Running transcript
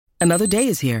Another day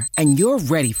is here, and you're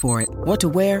ready for it. What to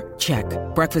wear? Check.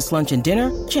 Breakfast, lunch, and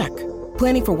dinner? Check.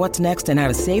 Planning for what's next and how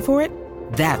to save for it?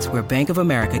 That's where Bank of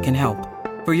America can help.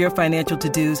 For your financial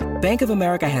to-dos, Bank of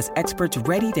America has experts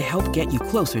ready to help get you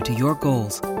closer to your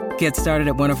goals. Get started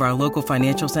at one of our local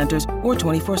financial centers or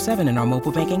 24/7 in our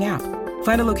mobile banking app.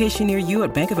 Find a location near you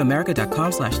at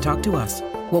bankofamerica.com/talktous.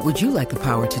 What would you like the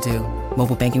power to do?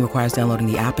 Mobile banking requires downloading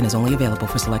the app and is only available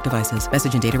for select devices.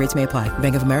 Message and data rates may apply.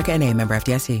 Bank of America N.A., member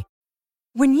FDIC.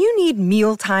 When you need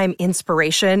mealtime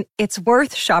inspiration, it's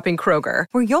worth shopping Kroger,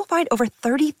 where you'll find over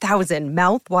 30,000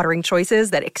 mouth-watering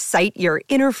choices that excite your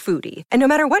inner foodie. And no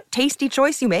matter what tasty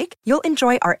choice you make, you'll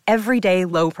enjoy our everyday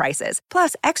low prices,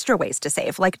 plus extra ways to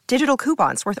save, like digital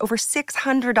coupons worth over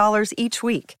 $600 each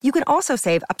week. You can also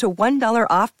save up to $1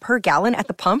 off per gallon at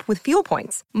the pump with fuel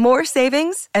points. More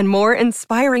savings and more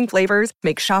inspiring flavors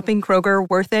make shopping Kroger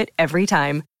worth it every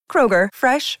time. Kroger,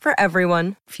 fresh for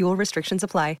everyone. Fuel restrictions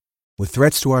apply. With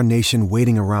threats to our nation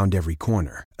waiting around every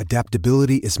corner,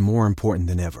 adaptability is more important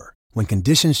than ever. When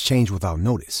conditions change without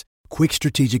notice, quick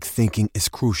strategic thinking is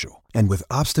crucial. And with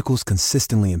obstacles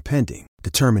consistently impending,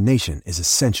 determination is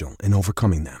essential in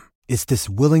overcoming them. It's this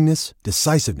willingness,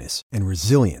 decisiveness, and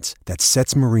resilience that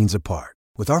sets Marines apart.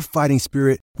 With our fighting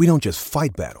spirit, we don't just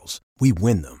fight battles, we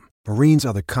win them. Marines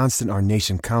are the constant our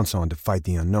nation counts on to fight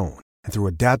the unknown. And through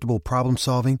adaptable problem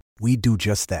solving, we do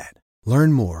just that.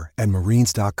 Learn more at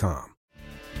marines.com.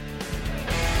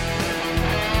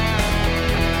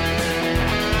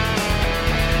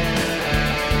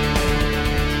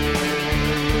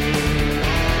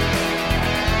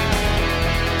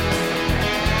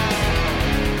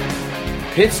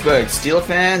 Pittsburgh Steelers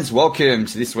fans, welcome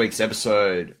to this week's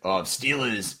episode of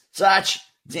Steelers Touch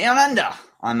Down Under.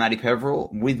 I'm Matty Peverell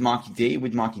with Mikey D,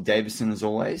 with Mikey Davison as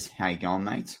always. How you going,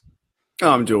 mate?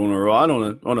 I'm doing all right.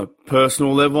 On a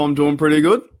personal level, I'm doing pretty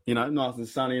good. You know, nice and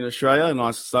sunny in Australia,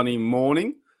 nice sunny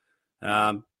morning.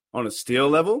 On a Steel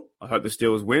level, I hope the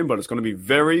Steelers win, but it's going to be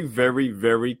very, very,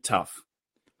 very tough.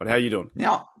 But how you doing?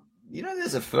 Now, you know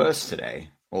there's a first today.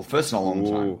 Well, first in a long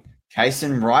time.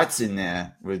 Kaysen Wright's in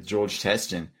there with George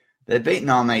Teston. They're beating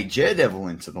our mate Daredevil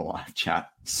into the live chat.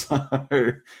 So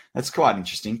that's quite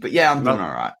interesting. But yeah, I'm doing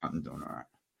all right.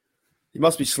 You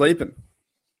must be sleeping.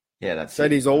 Yeah, that's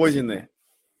Said he's always in there.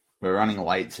 We're running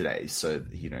late today, so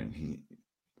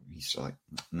he's like,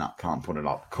 no, can't put it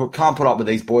up. Can't put up with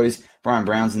these boys. Brian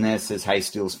Brown's in there, says, hey,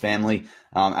 Steelers family.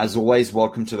 As always,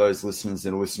 welcome to those listeners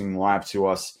that are listening live to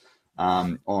us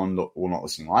not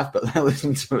listening live, but they're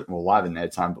listening to it live in their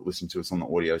time, but listen to us on the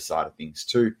audio side of things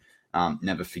too.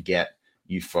 Never forget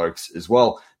you folks as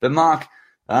well. But Mark,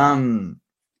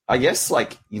 I guess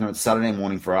it's Saturday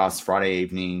morning for us, Friday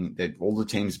evening, that all the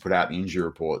teams put out injury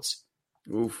reports.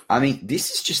 Oof. I mean,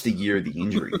 this is just the year of the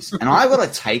injuries. And I got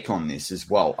a take on this as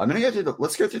well. I'm going to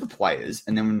let's go through the players,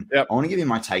 and then I want to give you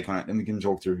my take on it, and we can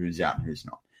talk through who's out and who's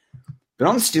not. But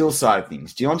on the Steelers side of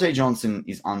things, Deontay Johnson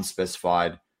is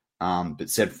unspecified, but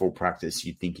said full practice,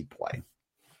 you'd think he'd play.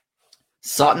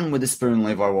 Sutton, Witherspoon, and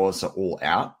Levi Wallace are all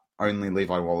out. Only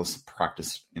Levi Wallace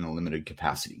practiced in a limited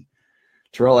capacity.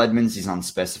 Terrell Edmonds is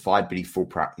unspecified, but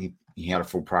he had a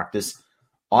full practice.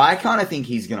 I kind of think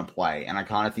he's going to play, and I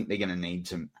kind of think they're going to need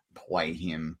to play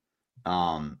him.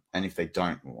 And if they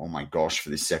don't, oh my gosh, for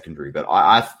this secondary. But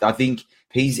I think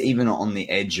he's even on the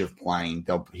edge of playing.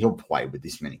 He'll play with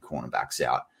this many cornerbacks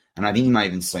out. And I think you may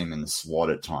even see him in the slot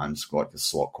at times, like the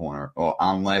slot corner, or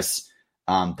unless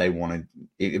they want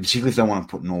to, particularly if they want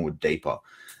to put Norwood deeper.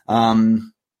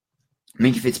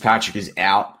 Minka Fitzpatrick is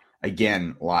out.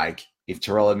 Again, if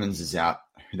Terrell Edmonds is out,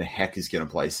 who the heck is going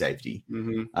to play safety?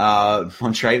 Mm-hmm.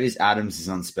 Montravius Adams is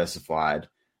unspecified.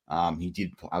 He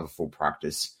did have a full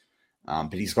practice,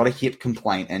 but he's got a hip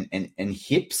complaint, and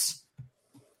hips,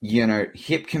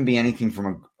 hip can be anything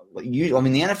from the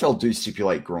NFL do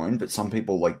stipulate groin, but some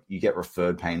people you get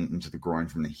referred pain into the groin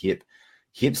from the hip.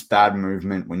 Hip's bad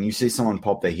movement. When you see someone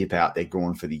pop their hip out, they're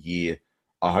gone for the year.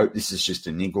 I hope this is just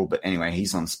a niggle, but anyway,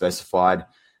 he's unspecified.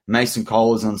 Mason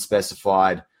Cole is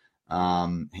unspecified.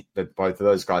 But both of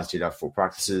those guys did have full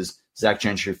practices. Zach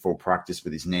Gentry, full practice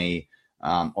with his knee.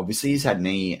 Obviously, he's had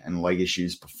knee and leg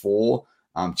issues before,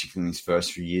 particularly in his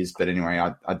first few years. But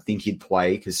anyway, I think he'd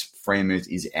play because Freiermuth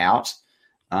is out.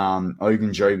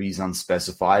 Ogunjobi's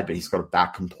unspecified, but he's got a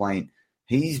back complaint.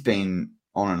 He's been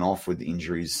on and off with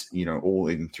injuries,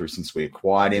 all even through since we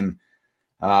acquired him.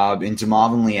 And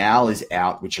DeMarvin Leal is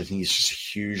out, which I think is just a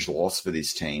huge loss for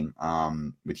this team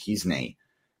with his knee.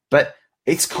 But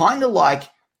it's kind of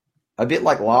a bit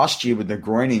like last year with the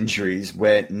groin injuries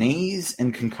where knees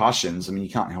and concussions, you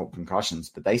can't help concussions,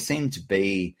 but they seem to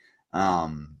be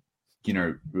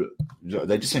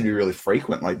they just seem to be really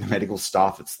frequent. Like the medical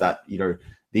staff, it's that,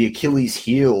 the Achilles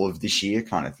heel of this year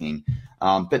kind of thing.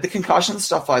 But the concussion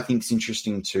stuff I think is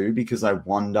interesting too, because I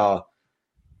wonder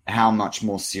how much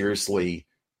more seriously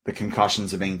the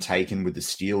concussions are being taken with the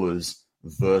Steelers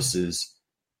versus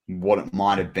what it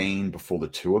might have been before the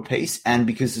tour piece. And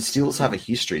because the Steelers have a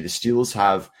history, the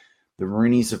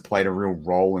Rooneys have played a real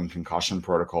role in concussion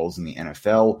protocols in the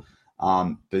NFL.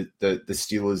 The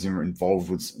Steelers are involved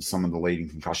with some of the leading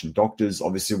concussion doctors.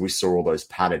 Obviously, we saw all those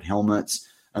padded helmets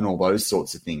and all those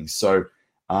sorts of things. So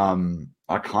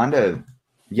it's kind of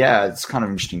an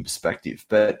interesting perspective.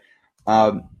 But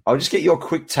I'll just get your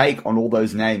quick take on all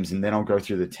those names, and then I'll go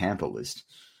through the Tampa list.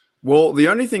 Well, the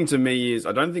only thing to me is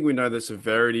I don't think we know the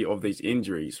severity of these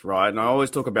injuries, right? And I always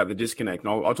talk about the disconnect.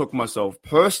 And I'll talk to myself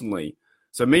personally.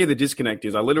 So the disconnect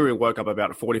is I literally woke up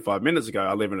about 45 minutes ago.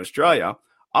 I live in Australia.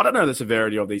 I don't know the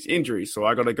severity of these injuries, so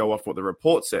I got to go off what the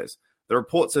report says. The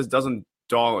report says doesn't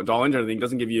dial into anything,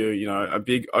 doesn't give you, a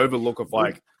big overlook of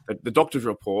like the doctor's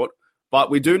report.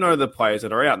 But we do know the players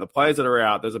that are out. And the players that are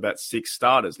out, there's about 6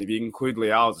 starters. If you include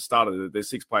Leal as a starter, there's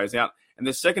 6 players out. And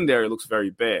their secondary looks very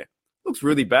bare. Looks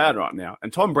really bad right now.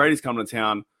 And Tom Brady's coming to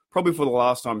town probably for the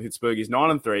last time. Pittsburgh is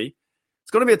 9-3.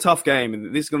 It's going to be a tough game.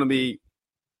 And this is going to be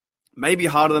maybe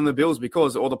harder than the Bills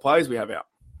because of all the players we have out.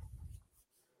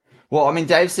 Well, I mean,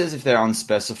 Dave says if they're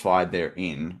unspecified, they're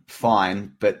in.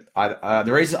 Fine. But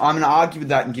the reason I'm going to argue with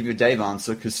that and give you a Dave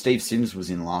answer because Steve Sims was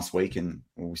in last week and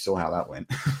we saw how that went.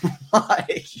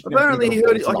 Apparently he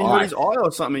hurt his eye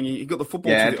or something. He got the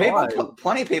football to the eye.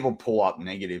 Plenty of people pull up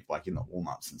negative like in the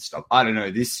warm-ups and stuff. I don't know.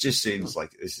 This just seems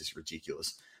like this is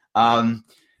ridiculous.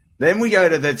 Then we go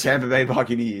to the Tampa Bay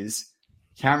Buccaneers.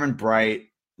 Cameron Brate,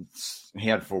 he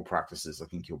had full practices. I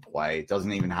think he'll play.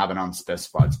 Doesn't even have an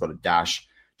unspecified. It's got a dash.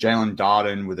 Jalen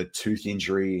Darden with a tooth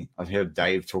injury. I've heard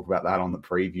Dave talk about that on the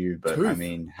preview, but I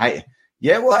mean,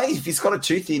 if he's got a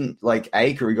tooth in like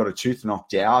ache or he got a tooth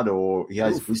knocked out or he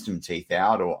has wisdom teeth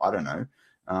out or I don't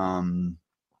know.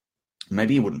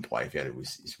 Maybe he wouldn't play if he had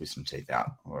his wisdom teeth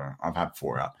out or I've had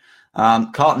 4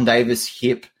 out. Carlton Davis,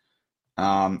 hip.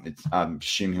 I'm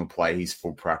assuming he'll play. He's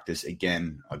full practice.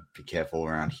 Again, I'd be careful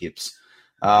around hips.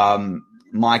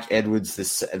 Mike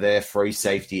Edwards, their free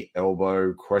safety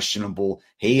elbow, questionable.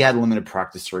 He had limited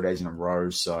practice 3 days in a row,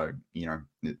 so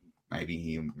maybe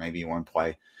he won't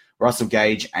play. Russell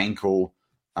Gage, ankle.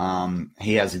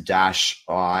 He has a dash.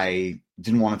 I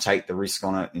didn't want to take the risk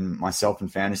on it in myself in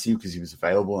fantasy because he was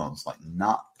available. I was like,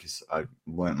 nah, because I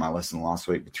learned my lesson last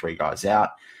week with 3 guys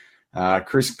out.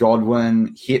 Chris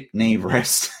Godwin, hip, knee,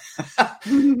 rest.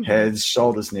 Heads,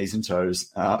 shoulders, knees, and toes.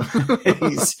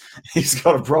 He's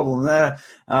got a problem there.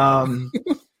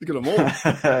 Look at them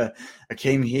all.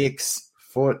 Akeem Hicks,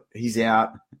 foot, he's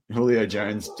out. Julio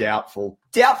Jones, doubtful.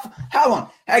 Hang on.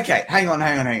 Okay, hang on.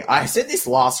 I said this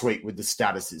last week with the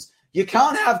statuses. You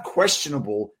can't have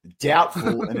questionable,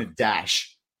 doubtful, and a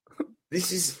dash.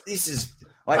 This is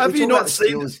like have you not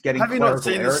seen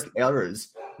errors?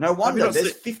 No wonder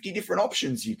there's 50 different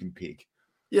options you can pick.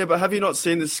 Yeah, but have you not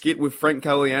seen the skit with Frank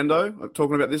Caliendo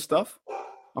talking about this stuff?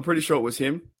 I'm pretty sure it was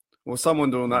him or someone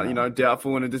doing that,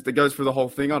 doubtful, and it goes through the whole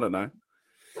thing. I don't know.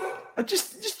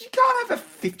 Just you can't have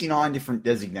 59 different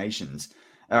designations.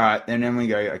 All right, and then we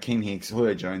go Akeem Hicks,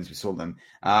 Julio Jones, we saw them.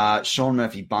 Sean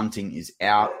Murphy-Bunting is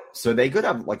out. So they could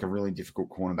have like a really difficult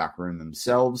cornerback room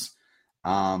themselves.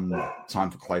 Time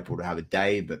for Claypool to have a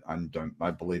day, but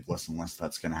I believe less and less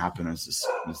that's going to happen as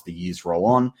the years roll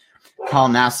on. Carl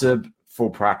Nassib, full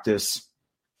practice.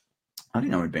 I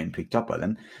didn't know he'd been picked up by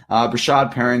then.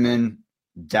 Brashad Perryman,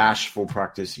 dash, full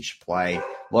practice. He should play.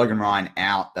 Logan Ryan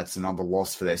out. That's another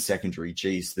loss for their secondary.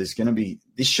 Geez, this should be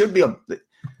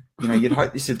you'd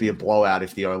hope this would be a blowout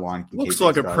if the O-line can looks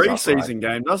like a preseason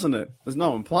game, doesn't it? There's no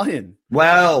one playing.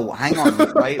 Well, hang on.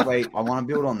 Wait. I want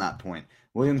to build on that point.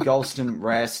 William Golston,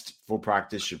 rest, full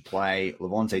practice, should play.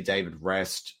 Levante David,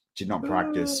 rest, did not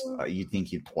practice. You'd think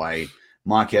he'd play.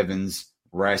 Mike Evans,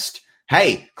 rest.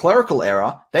 Hey, clerical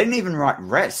error. They didn't even write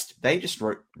rest. They just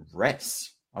wrote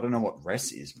rest. I don't know what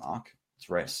rest is, Mark. It's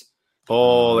rest.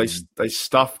 Oh, they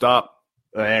stuffed up.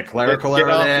 Yeah, clerical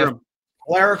error there.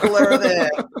 Clerical error there.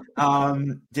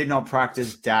 Did not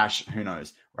practice, dash, who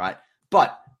knows, right?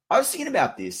 But I was thinking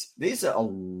about this. There's a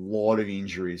lot of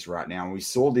injuries right now. We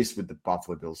saw this with the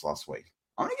Buffalo Bills last week.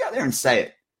 I'm going to go out there and say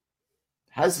it.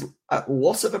 Has a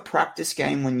loss of a practice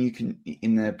game when you can,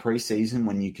 in the preseason,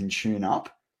 when you can tune up.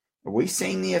 Are we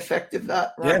seeing the effect of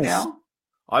that now?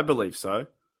 I believe so.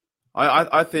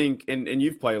 I think, and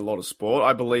you've played a lot of sport,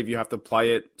 I believe you have to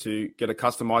play it to get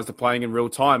accustomed to playing in real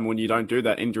time. When you don't do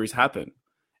that, injuries happen.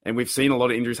 And we've seen a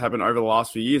lot of injuries happen over the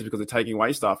last few years because they're taking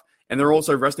away stuff. And they're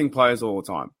also resting players all the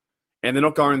time. And they're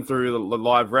not going through the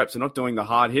live reps. They're not doing the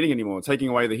hard hitting anymore, taking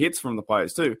away the hits from the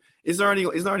players too. Is there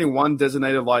only one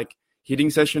designated like hitting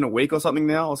session a week or something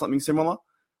now, or something similar?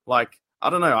 Like, I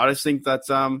don't know. I just think that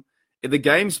the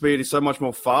game speed is so much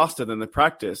more faster than the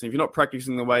practice. And if you're not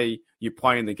practicing the way you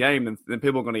play in the game, then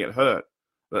people are going to get hurt.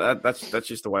 But that's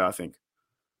just the way I think.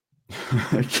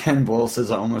 Ken Boyle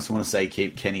says, I almost want to say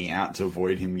keep Kenny out to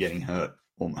avoid him getting hurt,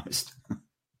 almost. He's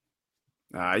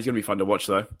going to be fun to watch,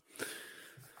 though.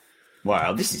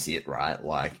 Wow, this is it, right?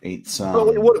 Like, it's...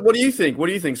 What do you think? What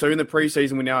do you think? So in the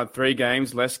preseason, we now have 3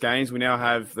 games, less games. We now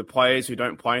have the players who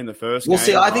don't play in the first game. Well,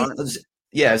 see, I think...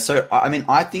 Yeah, so, I mean,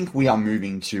 I think we are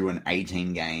moving to an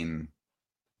 18-game,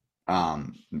 2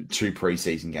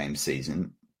 preseason game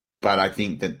season. But I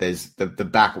think that there's the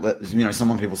back...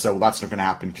 some people say, well, that's not going to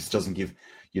happen because it doesn't give,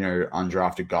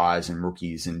 undrafted guys and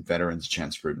rookies and veterans a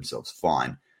chance to prove themselves.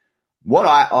 Fine. What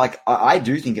I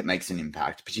do think it makes an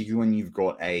impact, particularly when you've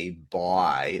got a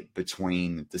bye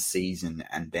between the season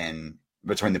and then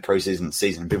between the preseason and the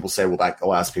season. And people say, well, that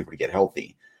allows people to get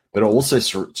healthy, but it also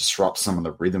disrupts some of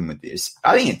the rhythm with this.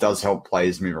 I think it does help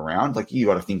players move around. Like, you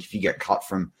got to think, if you get cut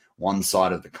from one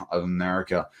side of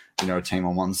America, a team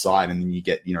on one side, and then you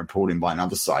get, pulled in by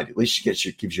another side, at least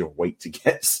it gives you a week to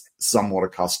get somewhat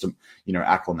accustomed,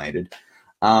 acclimated.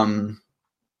 But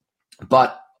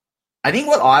I think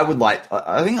what I would like,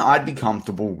 I think I'd be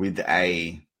comfortable with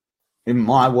in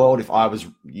my world, if I was,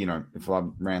 if I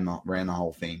ran the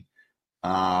whole thing,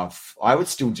 I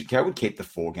would keep the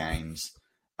 4 games.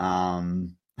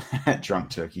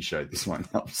 Drunk Turkey Show, this one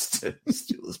helps to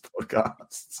Steelers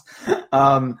podcasts.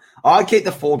 I'd keep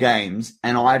the 4 games,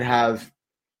 and I'd have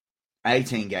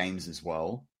 18 games as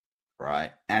well,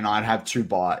 right? And I'd have 2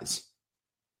 buys.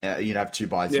 You'd have 2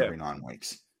 buys every 9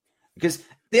 weeks. Because at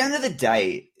the end of the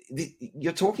day,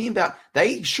 you're talking about,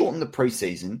 they shortened the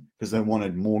preseason because they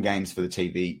wanted more games for the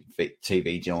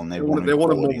TV deal, and they wanted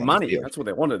more money. That's what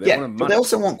they wanted. They wanted money. But they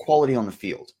also want quality on the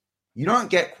field. You don't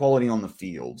get quality on the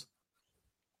field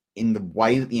in the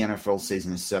way that the NFL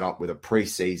season is set up, with a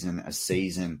preseason, a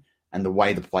season, and the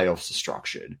way the playoffs are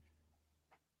structured,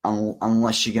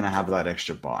 unless you're going to have that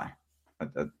extra bye. I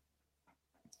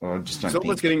just don't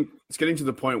think. It's getting to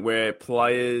the point where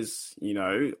players,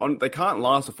 they can't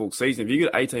last a full season. If you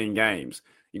get 18 games,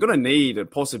 you're going to need a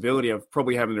possibility of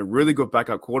probably having a really good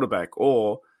backup quarterback,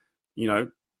 or, 2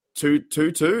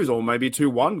 twos, or maybe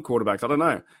 2-1 quarterbacks. I don't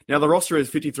know. Now, the roster is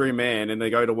 53 man, and they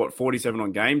go to 47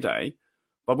 on game day.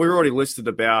 But we're already listed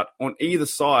about, on either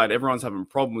side, everyone's having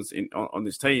problems on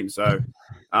this team. So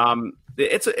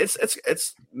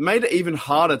it's made it even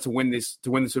harder to win the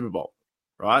Super Bowl,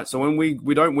 right? So when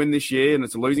we don't win this year and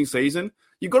it's a losing season,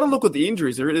 you've got to look at the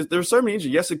injuries. There are so many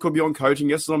injuries. Yes, it could be on coaching.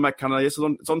 Yes, it's on Matt Cunningham. Yes,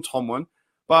 it's on Tomlin.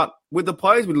 But with the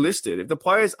players we listed, if the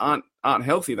players aren't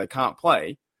healthy, they can't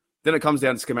play, then it comes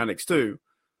down to schematics too.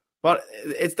 But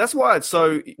that's why it's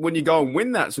so, when you go and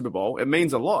win that Super Bowl, it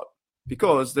means a lot,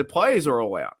 because the players are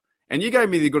all out. And you gave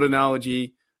me the good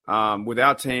analogy with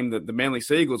our team, the Manly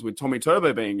Seagulls, with Tommy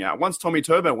Turbo being out. Once Tommy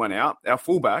Turbo went out, our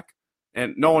fullback,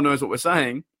 and no one knows what we're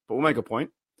saying, but we'll make a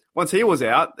point. Once he was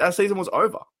out, our season was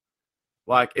over.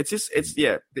 Like,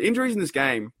 the injuries in this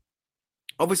game,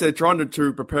 obviously they're trying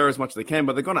to prepare as much as they can,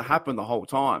 but they're going to happen the whole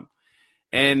time.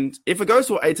 And if it goes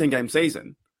to an 18-game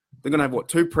season, they're going to have,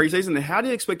 2 preseason? Then how do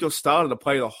you expect your starter to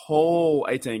play the whole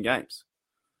 18 games?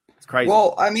 It's crazy.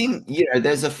 Well, I mean,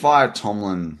 there's a Fire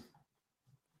Tomlin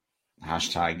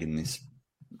hashtag in this.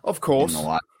 Of course. In the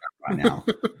live right now.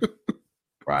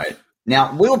 Right.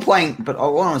 Now, we were playing, but what I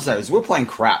want to say is we're playing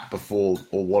crap before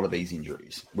a lot of these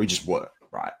injuries. We just were,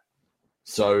 right?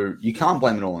 So you can't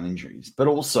blame it all on injuries. But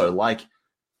also,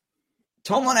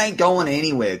 Tomlin ain't going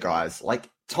anywhere, guys.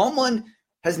 Tomlin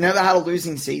has never had a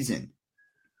losing season.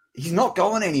 He's not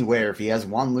going anywhere if he has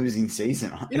 1 losing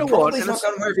season. You know what? What? He's not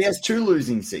going anywhere if he has 2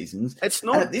 losing seasons. It's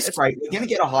not. And at this rate, we're going to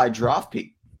get a high draft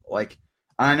pick.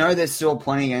 I know there's still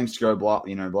plenty of games to go, blah,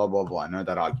 blah, blah, blah. I know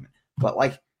that argument.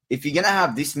 But, if you're going to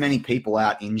have this many people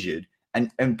out injured,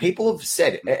 and people have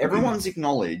said, everyone's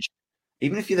acknowledged,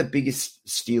 even if you're the biggest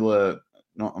Steeler,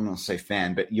 I'm not going to say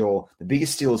fan, but you're the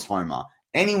biggest Steelers homer,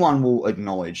 anyone will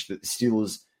acknowledge that the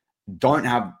Steelers don't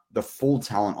have the full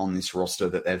talent on this roster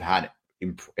that they've had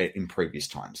in previous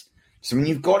times. So when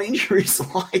you've got injuries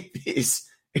like this,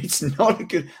 it's not a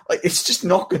good, it's just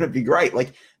not going to be great.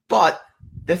 But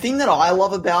the thing that I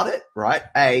love about it, right?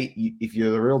 If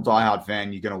you're a real diehard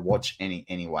fan, you're going to watch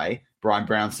anyway. Brian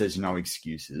Brown says no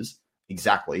excuses.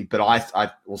 Exactly. But I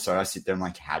sit there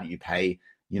and how do you pay,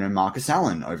 Marcus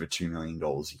Allen over $2 million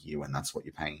a year when that's what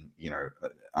you're paying,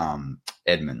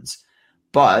 Edmonds?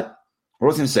 But what I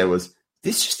was going to say was,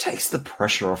 this just takes the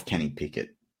pressure off Kenny Pickett,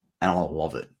 and I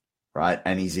love it, right?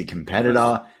 And he's a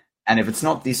competitor, and if it's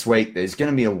not this week, there's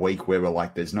going to be a week where we're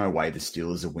like, there's no way the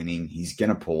Steelers are winning. He's going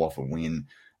to pull off a win.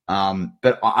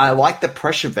 But I like the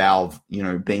pressure valve,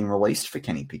 being released for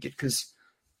Kenny Pickett, because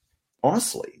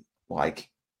honestly,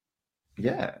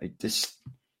 it just...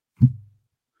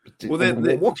 Well,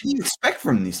 what can you expect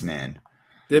from this man?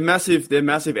 They're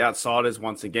massive outsiders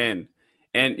once again.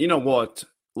 And you know what?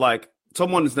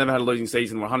 Someone has never had a losing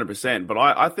season 100%. But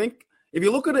I think if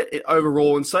you look at it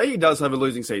overall and say he does have a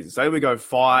losing season, say we go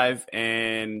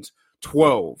 5-12,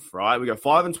 right? We go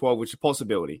 5-12, which is a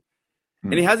possibility.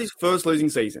 And he has his first losing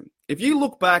season. If you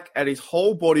look back at his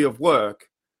whole body of work,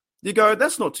 you go,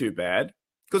 that's not too bad,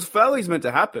 because failure is meant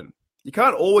to happen. You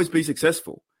can't always be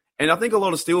successful. And I think a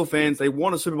lot of Steelers fans, they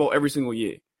want a Super Bowl every single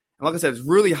year. And like I said, it's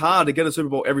really hard to get a Super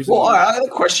Bowl every single year. Well, I have a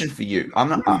question for you.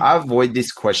 I avoid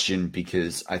this question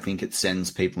because I think it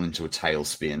sends people into a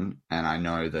tailspin. And I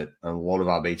know that a lot of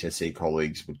our BTC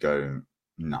colleagues would go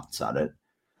nuts at it.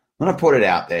 I'm going to put it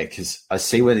out there because I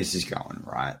see where this is going,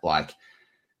 right?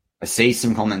 I see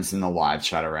some comments in the live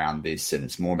chat around this, and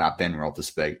it's more about Ben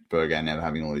Roethlisberger never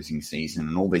having a losing season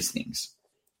and all these things.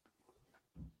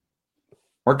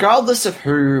 Regardless of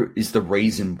who is the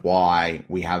reason why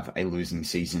we have a losing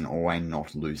season or a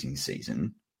not losing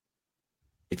season,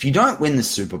 if you don't win the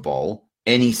Super Bowl,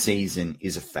 any season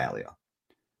is a failure.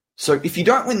 So if you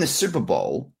don't win the Super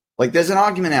Bowl, there's an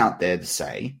argument out there to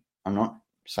say, I'm not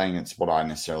saying it's what I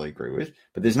necessarily agree with,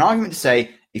 but there's an argument to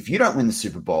say, if you don't win the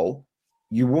Super Bowl,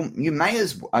 you may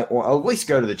as well, or at least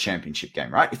go to the championship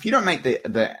game, right? If you don't make the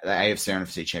AFC or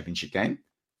NFC championship game,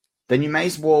 then you may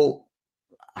as well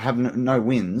have no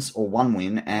wins or one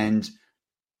win and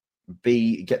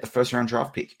get the first round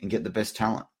draft pick and get the best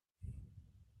talent,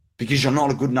 because you're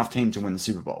not a good enough team to win the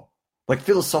Super Bowl.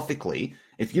 Philosophically,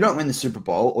 if you don't win the Super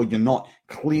Bowl, or you're not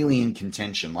clearly in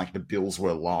contention like the Bills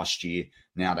were last year,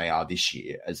 now they are this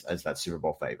year as that Super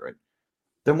Bowl favorite,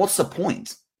 then what's the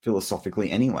point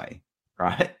philosophically anyway?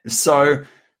 Right. So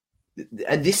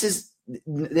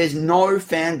there's no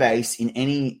fan base in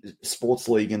any sports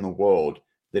league in the world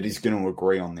that is going to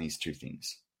agree on these two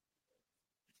things.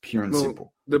 Pure and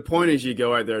simple. The point is you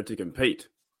go out there to compete.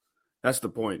 That's the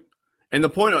point. And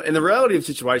the reality of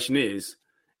the situation is,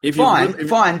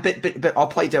 fine, but I'll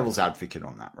play devil's advocate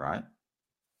on that, right?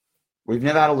 We've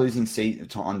never had a losing season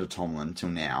under Tomlin till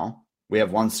now. We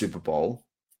have one Super Bowl.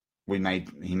 He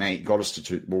got us to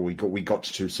two. Well, we got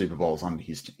to two Super Bowls in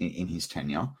his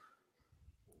tenure,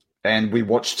 and we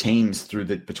watched teams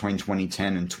between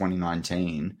 2010 and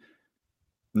 2019.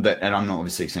 And I'm not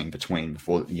obviously saying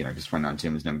before, because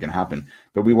 2019 was never going to happen.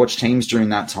 But we watched teams during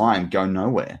that time go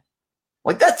nowhere.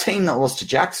 That team that lost to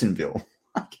Jacksonville.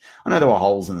 I know there were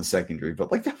holes in the secondary, but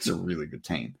that was a really good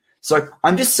team. So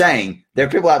I'm just saying there are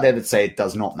people out there that say it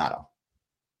does not matter.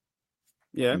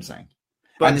 Yeah, I'm saying.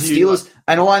 But and the Steelers,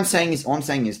 and all I'm saying is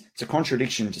it's a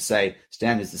contradiction to say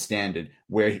standard's the standard.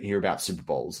 We're here about Super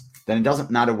Bowls. Then it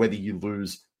doesn't matter whether you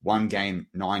lose 1 game,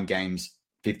 9 games,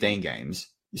 15 games.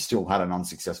 You still had an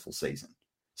unsuccessful season.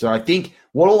 So I think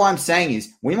all I'm saying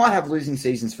is we might have losing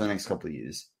seasons for the next couple of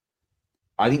years.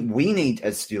 I think we need,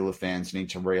 as Steelers fans, to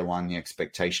realign the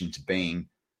expectation to being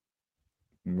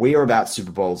we're about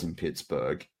Super Bowls in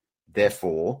Pittsburgh.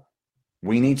 Therefore,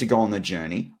 we need to go on the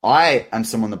journey. I am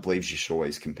someone that believes you should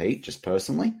always compete, just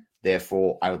personally.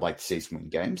 Therefore, I would like to see us win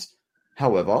games.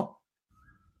 However,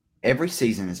 every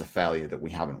season is a failure that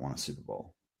we haven't won a Super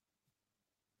Bowl.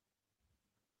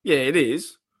 Yeah, it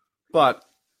is. But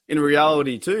in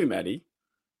reality too, Matty,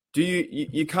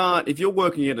 you can't, if you're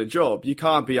working at a job, you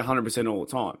can't be 100% all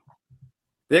the time.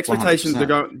 The expectations to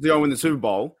go win the Super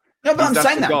Bowl. No, but I'm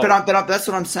saying that. But that's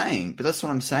what I'm saying. That's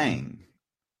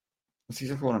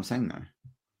exactly what I'm saying, though.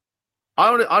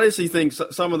 I honestly think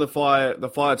some of the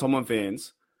Fire Tomlin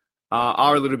fans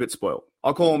are a little bit spoiled.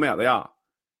 I'll call them out. They are.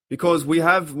 Because we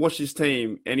have watched his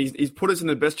team, and he's put us in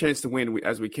the best chance to win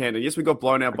as we can. And yes, we got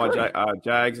blown out by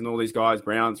Jags and all these guys,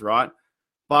 Browns, right?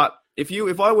 But if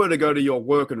I were to go to your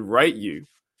work and rate you,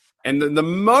 and the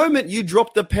moment you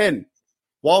dropped the pen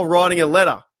while writing a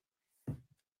letter,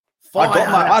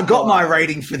 I got my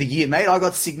rating for the year, mate. I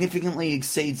got significantly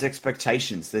exceeds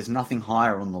expectations. There's nothing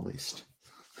higher on the list.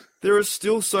 There are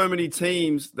still so many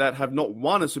teams that have not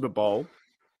won a Super Bowl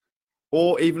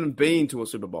or even been to a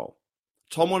Super Bowl.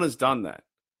 Tomlin has done that.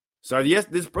 So, yes,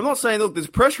 I'm not saying, look, there's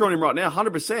pressure on him right now,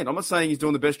 100%. I'm not saying he's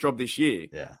doing the best job this year.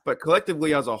 Yeah. But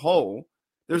collectively as a whole,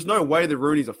 there's no way the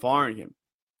Roonies are firing him.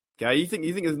 Okay? You think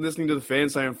listening to the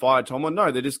fans saying fire Tomlin? No,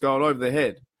 they're just going over their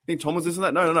head. You think Tomlin's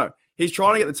listening to that? No. He's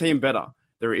trying to get the team better.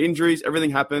 There are injuries. Everything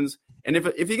happens. And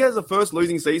if he gets the first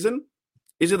losing season,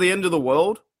 is it the end of the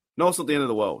world? No, it's not the end of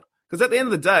the world. Because at the end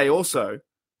of the day, also,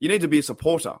 you need to be a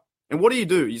supporter. And what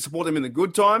do? You support them in the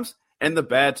good times and the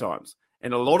bad times.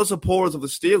 And a lot of supporters of the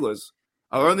Steelers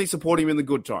are only supporting him in the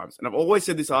good times. And I've always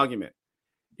said this argument.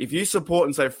 If you support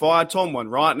and say, fire Tomlin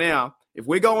right now, if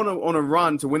we go on a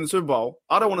run to win the Super Bowl,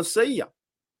 I don't want to see you.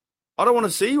 I don't want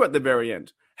to see you at the very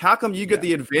end. How come you get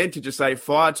the advantage to say,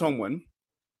 fire Tomlin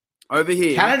over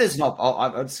here? Canada's not, I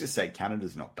was going to say,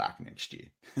 Canada's not back next year.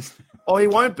 Oh, he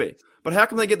won't be. But how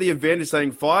come they get the advantage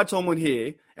saying, fire Tomlin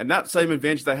here, and that same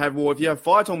advantage they have, well, if you have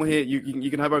fire Tomlin here, you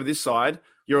can have over this side,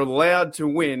 you're allowed to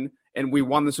win, and we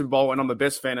won the Super Bowl, and I'm the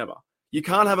best fan ever. You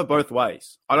can't have it both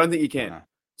ways. I don't think you can. No.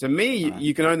 To me,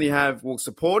 you can only have,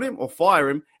 support him or fire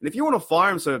him. And if you want to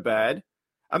fire him so bad,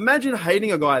 imagine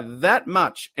hating a guy that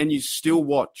much and you still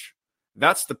watch.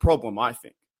 That's the problem, I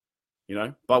think.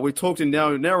 But we talked in now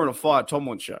we're on a fire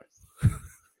Tomlin show.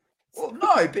 Well,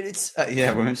 no, but it's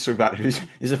we're going to talk about is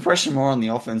the pressure more on the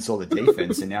offense or the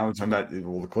defense, and now we're talking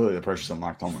about clearly the pressure's on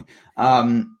Mike Tomlin.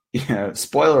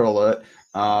 Spoiler alert,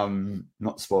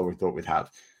 not spoiler we thought we'd have,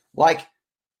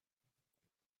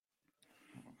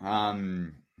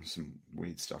 some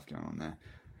weird stuff going on there.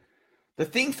 The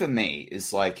thing for me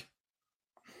is I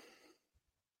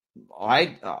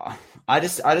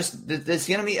just there's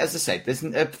going to be, as I say,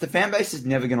 the fan base is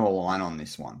never going to align on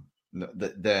this one.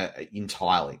 The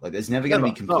entirely, there's never going to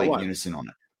be complete unison on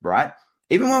it, right?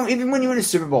 Even when you win a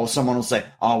Super Bowl, someone will say,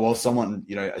 "Oh, well, someone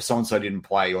so didn't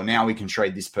play, or now we can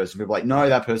trade this person." People are like, "No,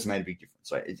 that person made a big difference."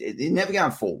 So it's never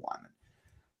going to full alignment.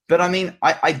 But I mean,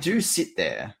 I do sit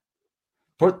there.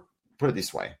 Put it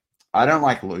this way: I don't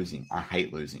like losing. I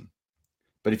hate losing.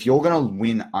 But if you're going to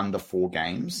win under 4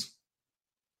 games,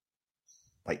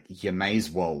 you may as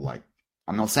well.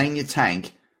 I'm not saying you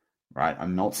tank, right?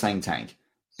 I'm not saying tank.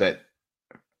 But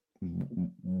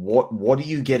what are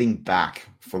you getting back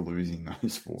for losing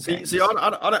those 4 games? See,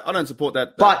 I don't support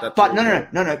that. But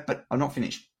no. But I'm not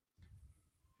finished.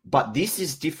 But this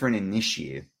is different in this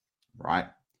year, right?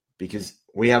 Because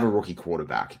we have a rookie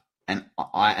quarterback, and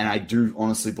I do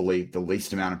honestly believe the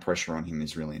least amount of pressure on him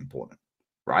is really important,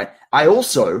 right? I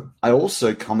also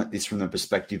come at this from the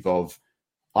perspective of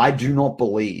I do not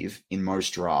believe in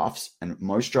most drafts, and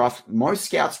most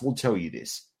scouts will tell you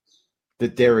this,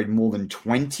 that there are more than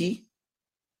 20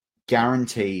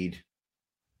 guaranteed,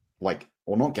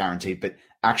 or not guaranteed, but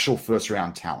actual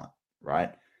first-round talent,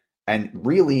 right? And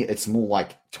really, it's more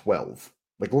like 12.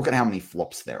 Look at how many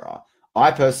flops there are.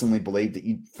 I personally believe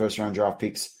that first-round draft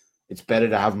picks, it's better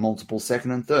to have multiple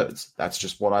second and thirds. That's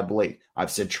just what I believe.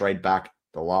 I've said trade back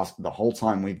the whole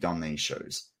time we've done these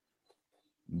shows.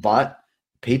 But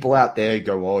people out there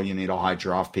go, "Oh, you need a high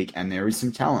draft pick," and there is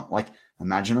some talent.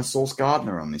 Imagine a Sauce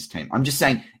Gardner on this team. I'm just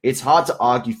saying it's hard to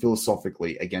argue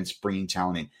philosophically against bringing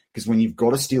talent in, because when you've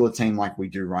got a Steeler team like we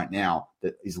do right now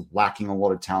that is lacking a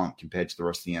lot of talent compared to the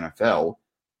rest of the NFL,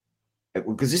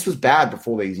 because this was bad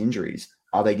before these injuries,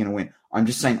 are they going to win? I'm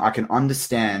just saying I can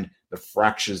understand the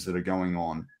fractures that are going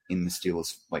on in the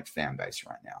Steelers fan base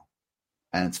right now,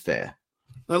 and it's fair.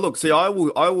 Now, look, see, I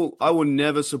will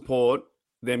never support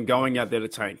them going out there to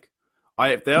tank.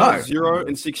 If they are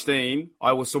 0-16,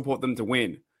 I will support them to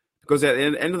win. Because at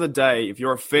the end of the day, if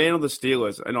you're a fan of the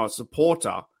Steelers and a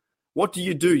supporter, what do?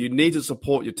 You need to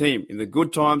support your team in the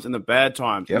good times and the bad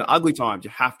times, in the ugly times. You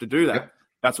have to do that. Yep.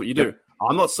 That's what you do.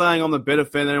 I'm not saying I'm the better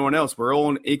fan than anyone else. We're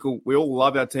all equal. We all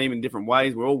love our team in different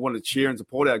ways. We all want to cheer and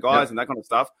support our guys and that kind of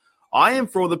stuff. I am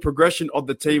for the progression of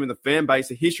the team and the fan base,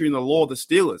 the history and the law of the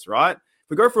Steelers, right? If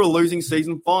we go for a losing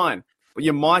season, fine. But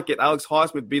you might get Alex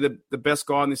Highsmith be the best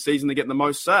guy in this season to get the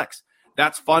most sacks.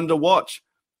 That's fun to watch.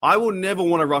 I will never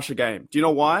want to rush a game. Do you know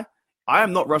why? I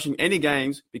am not rushing any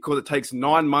games because it takes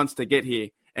 9 months to get here.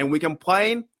 And we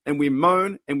complain and we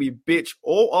moan and we bitch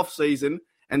all off season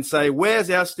and say, "Where's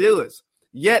our Steelers?"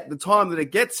 Yet the time that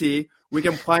it gets here, we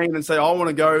complain and say, "I want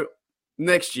to go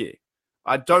next year."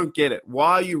 I don't get it.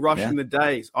 Why are you rushing the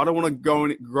days? I don't want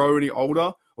to grow any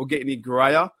older or get any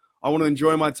grayer. I want to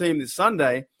enjoy my team this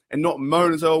Sunday and not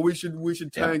moan and say, "Oh, we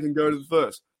should tank and go to the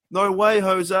first." No way,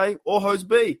 Jose or Jose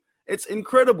B. It's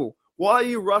incredible. Why are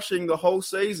you rushing the whole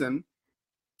season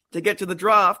to get to the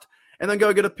draft and then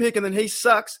go get a pick and then he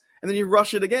sucks and then you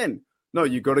rush it again? No,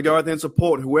 you've got to go out there and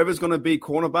support whoever's going to be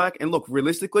cornerback. And look,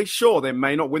 realistically, sure, they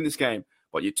may not win this game.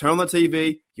 But you turn on the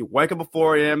TV, you wake up at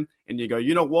 4 a.m. and you go,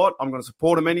 "You know what? I'm going to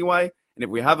support them anyway." And if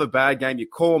we have a bad game, you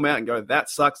call them out and go, "That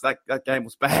sucks. That game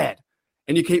was bad."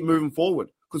 And you keep moving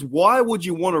forward. Because why would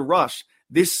you want to rush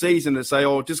this season to say,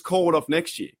 "Oh, just call it off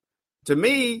next year"? To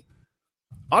me,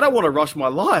 I don't want to rush my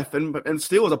life, and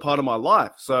Steelers are part of my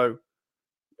life. So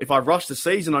if I rush the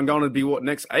season, I'm going to be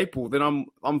next April. Then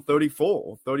I'm 34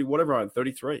 or 30, whatever. I'm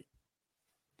 33.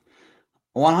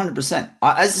 100%.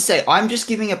 As I say, I'm just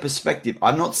giving a perspective.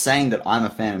 I'm not saying that I'm a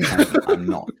fan of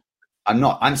tanking. I'm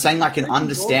not. I'm saying I can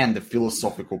understand the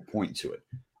philosophical point to it.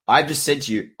 I just said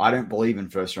to you, I don't believe in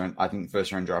first round. I think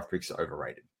first round draft picks are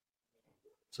overrated.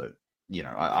 So,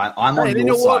 I'm on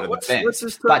your side of the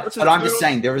fence. But I'm just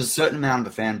saying there is a certain amount of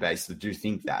the fan base that do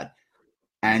think that.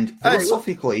 And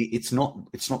philosophically, it's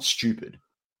not stupid.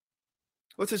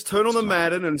 Let's just turn on the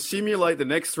Madden and simulate the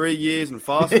next 3 years and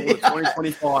fast forward to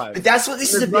 2025. But that's what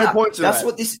this is about.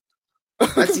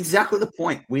 That's exactly the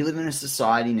point. We live in a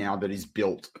society now that is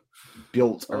built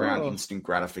around instant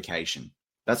gratification.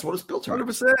 That's what it's built around.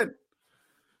 100%.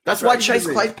 That's why Chase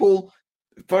Claypool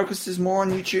focuses more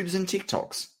on YouTubes and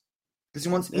TikToks. Because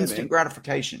he wants instant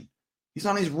gratification. He's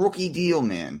on his rookie deal,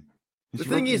 man. The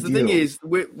thing is,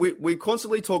 we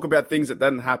constantly talk about things that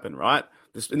didn't happen, right?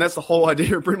 And that's the whole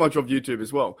idea pretty much of YouTube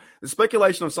as well. The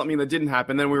speculation of something that didn't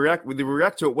happen, then we react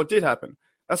to it, what did happen.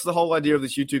 That's the whole idea of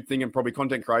this YouTube thing and probably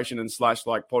content creation and /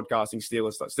 like podcasting,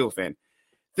 Steelers fan.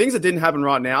 Things that didn't happen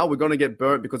right now, we're going to get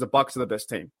burnt because the Bucs are the best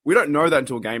team. We don't know that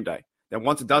until game day. Then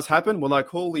once it does happen, we're like,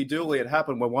 holy dooly, it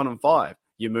happened. We're 1-5.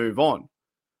 You move on.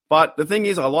 But the thing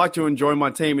is, I like to enjoy my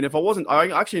team. And if I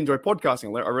actually enjoy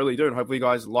podcasting. I really do. And hopefully you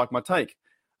guys like my take,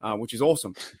 which is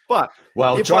awesome. But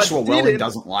Joshua Welling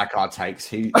doesn't like our takes.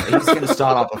 He's going to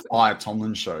start up a Fire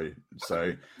Tomlin show.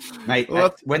 So, mate,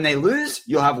 when they lose,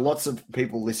 you'll have lots of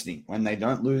people listening. When they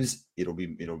don't lose, it'll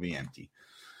be empty.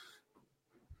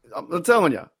 I'm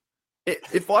telling you,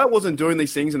 if I wasn't doing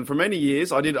these things, and for many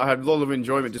years I had a lot of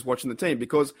enjoyment just watching the team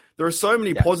because there are so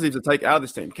many positives to take out of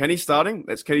this team. Kenny's starting.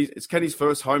 It's Kenny's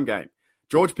first home game.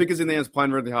 George Pickett's in there is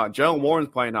playing really hard. Jalen Warren's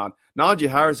playing hard. Najee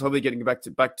Harris is hopefully getting back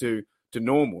to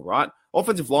normal, right?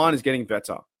 Offensive line is getting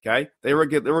better. Okay, they were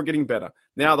getting better.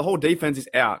 Now the whole defense is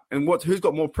out, and who's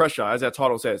got more pressure, as our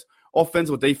title says, offense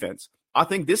or defense? I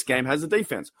think this game has the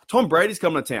defense. Tom Brady's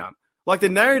coming to town. Like, the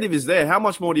narrative is there. How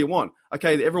much more do you want?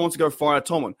 Okay, everyone wants to go fire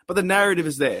Tomlin, but the narrative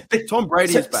is there. Tom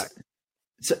Brady is back.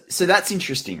 So that's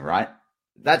interesting, right?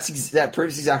 That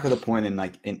proves exactly the point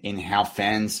in how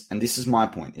fans, and this is my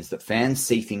point, is that fans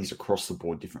see things across the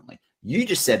board differently. You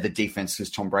just said the defense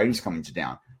because Tom Brady's coming to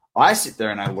town. I sit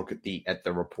there and I look at the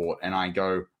report and I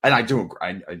go, and I do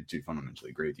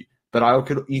fundamentally agree with you. But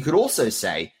you could also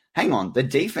say, hang on, the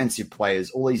defensive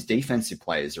players, all these defensive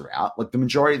players are out. Like, the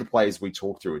majority of the players we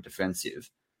talk through are defensive.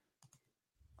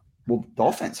 Well, the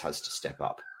offense has to step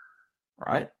up,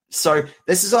 right? So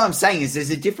this is what I'm saying, is there's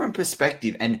a different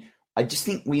perspective, and I just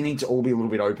think we need to all be a little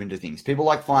bit open to things. People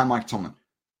like Fire Mike Tomlin.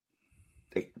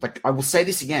 Like, I will say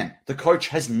this again, the coach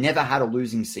has never had a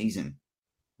losing season,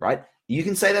 right? You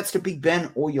can say that's to Big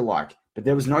Ben all you like, but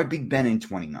there was no Big Ben in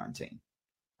 2019,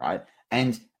 right?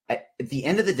 And at the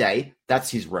end of the day, that's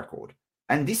his record.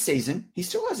 And this season, he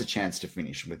still has a chance to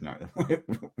finish with no.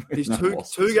 He's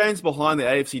two games behind the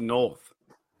AFC North.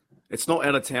 It's not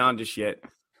out of town just yet.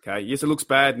 Okay, yes, it looks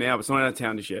bad now, but it's not out of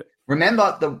town just yet.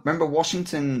 Remember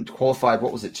Washington qualified.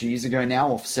 What was it, 2 years ago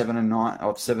now? Off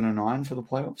 7-9 for the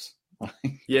playoffs.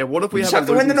 Yeah, what if we have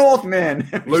to win the North,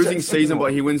 man? Losing season,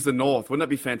 but he wins the North. Wouldn't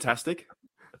that be fantastic?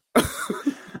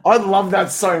 I love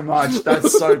that so much.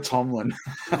 That's so Tomlin.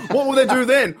 What would they do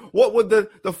then? What would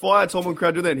the Fire Tomlin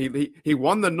crowd do then? He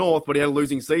won the North, but he had a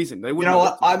losing season. They wouldn't. You know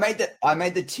what? I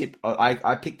made the tip.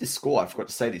 I picked the score. I forgot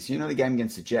to say this. You know the game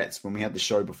against the Jets when we had the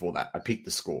show before that. I picked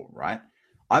the score. Right.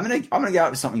 I'm gonna go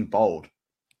out with something bold.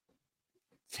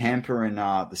 Tampa and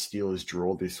the Steelers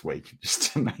draw this week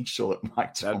just to make sure that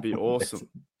Mike Tomlin. That'd be awesome.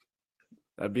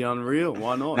 That'd be unreal.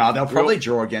 Why not? No, they'll probably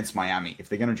draw against Miami. If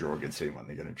they're going to draw against anyone,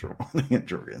 they're going to draw. They're going to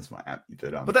draw against Miami.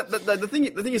 But the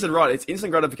thing you said, right? It's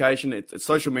instant gratification. It's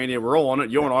social media. We're all on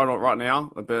it. You and I are on it right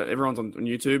now. But everyone's on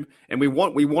YouTube, and we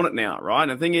want it now, right?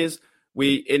 And the thing is,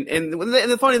 and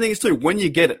the funny thing is too, when you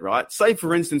get it right. Say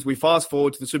for instance, we fast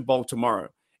forward to the Super Bowl tomorrow,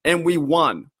 and we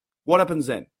won. What happens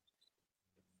then?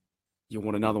 You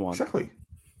want another one. Exactly.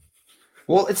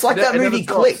 Well, it's like that movie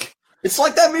Click. It's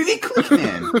like that movie Click,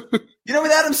 man. You know,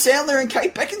 with Adam Sandler and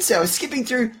Kate Beckinsale, I'm just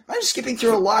skipping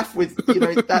through a life with,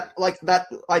 that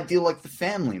ideal, like the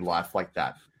family life like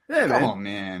that. Yeah, Come on,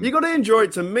 man. You got to enjoy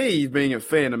it. To me, being a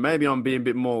fan, and maybe I'm being a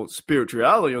bit more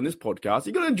spirituality on this podcast,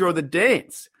 you got to enjoy the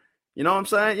dance. You know what I'm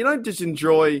saying? You don't just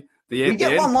enjoy the end. You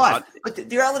get one life. But the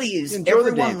reality is,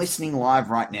 everyone listening live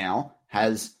right now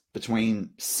has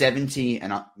between 70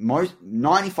 and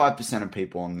 95% of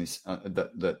people on this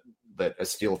that are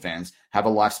Steelers fans have a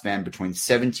lifespan between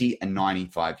 70 and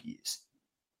 95 years.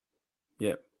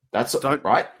 Yeah. That's Don't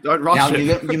now, rush it.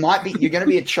 You're going to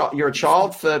be a child. You're a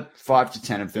child for 5 to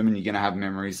 10 of them, and you're going to have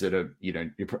memories that are,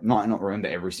 you might not remember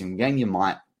every single game. You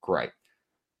might, great.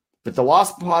 But the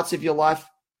last parts of your life,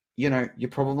 you're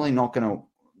probably not going to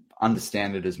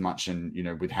understand it as much, and,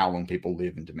 with how long people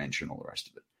live and dementia and all the rest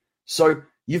of it. So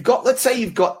let's say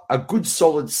you've got a good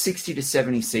solid 60 to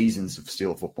 70 seasons of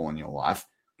Steeler football in your life.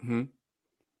 Mm-hmm.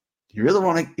 You really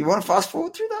want to fast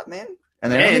forward through that, man?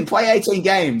 And they only play 18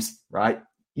 games, right?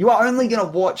 You are only going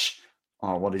to watch,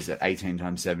 what is it, 18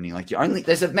 times 70? Like,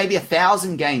 there's maybe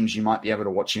 1,000 games you might be able to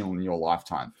watch in your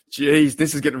lifetime. Jeez,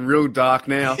 this is getting real dark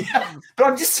now. Yeah, but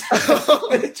I'm just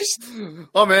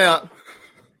I'm out.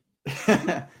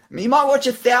 You might watch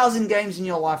 1,000 games in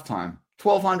your lifetime,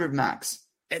 1,200 max.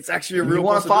 It's actually a real You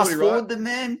want to fast possibility, forward them,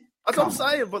 man? That's what I'm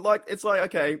saying, but it's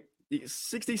okay,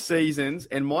 60 seasons,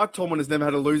 and Mike Tomlin has never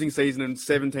had a losing season in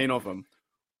 17 of them.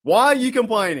 Why are you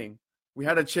complaining? We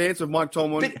had a chance with Mike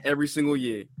Tomlin every single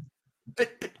year.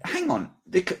 But hang on.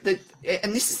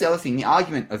 And this is the other thing, the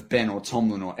argument of Ben or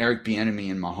Tomlin or Eric Bieniemy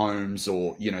and Mahomes,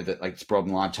 or, it's Rob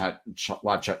and live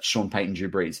chat, Sean Payton, Drew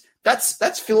Brees.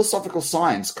 That's philosophical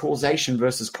science, causation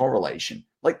versus correlation.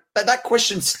 Like, that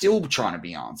question's still trying to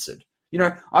be answered.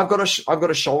 I've got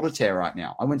a shoulder tear right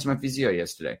now. I went to my physio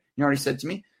yesterday. You know what he said to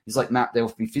me? He's like, Matt, there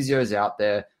will be physios out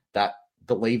there that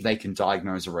believe they can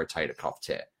diagnose a rotator cuff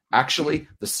tear. Actually,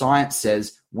 the science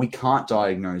says we can't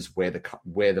diagnose where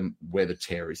the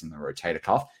tear is in the rotator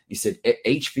cuff. He said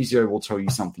each physio will tell you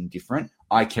something different.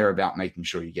 I care about making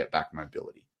sure you get back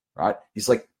mobility, right? He's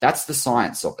like, that's the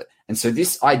science of it. And so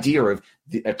this idea of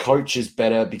a coach is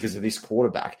better because of this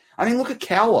quarterback. I mean, look at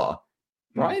Cowler,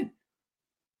 right?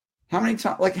 How many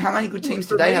good teams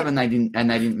did they have and they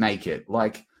didn't make it?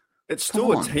 Like, it's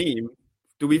still a team.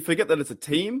 Do we forget that it's a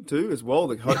team too, as well?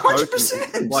 The coach,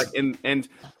 100%. And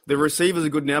the receivers are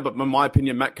good now, but in my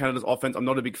opinion, Matt Canada's offense, I'm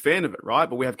not a big fan of it, right?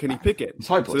 But we have Kenny Pickett. It's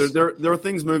hopeless. So there are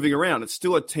things moving around. It's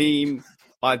still a team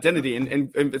identity,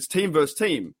 and it's team versus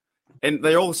team. And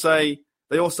they all say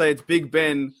it's Big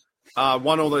Ben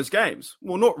won all those games.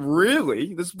 Well, not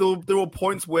really. There were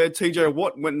points where TJ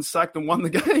Watt went and sacked and won the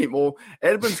game, or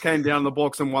Edmonds came down the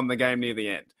box and won the game near the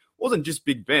end. It wasn't just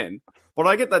Big Ben. But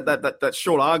I get that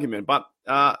short argument. But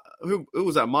who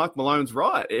was that? Mark Malone's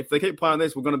right. If they keep playing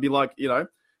this, we're going to be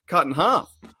cut in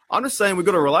half. I'm just saying we've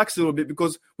got to relax a little bit,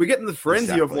 because we're getting the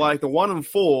frenzy of the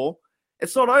 1-4.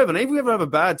 It's not over. And even if we ever have a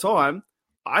bad time,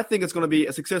 I think it's going to be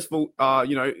a successful,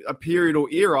 a period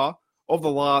or era of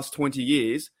the last 20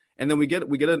 years. And then we get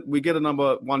a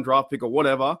number 1 draft pick or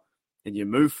whatever, and you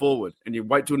move forward and you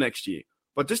wait till next year.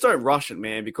 But just don't rush it,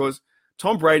 man, because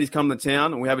Tom Brady's coming to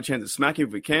town and we have a chance to smack him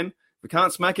if we can. If we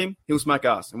can't smack him, he'll smack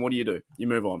us. And what do? You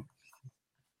move on.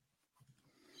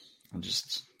 And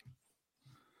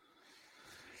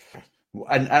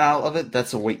I love it.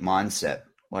 That's a weak mindset.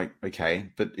 Like, okay,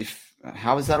 but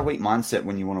how is that a weak mindset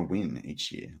when you want to win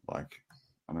each year? Like,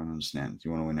 I don't understand. Do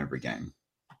you want to win every game?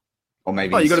 Or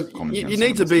maybe you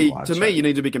need to be, to me, you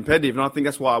need to be competitive. And I think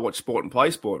that's why I watch sport and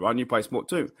play sport, right? And you play sport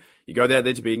too. You go there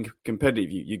to be competitive.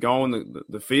 You go on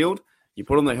the field, you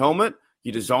put on the helmet,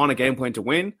 you design a game plan to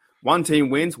win. One team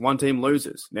wins, one team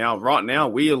loses. Now, right now,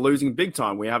 we are losing big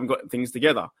time. We haven't got things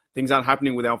together. Things aren't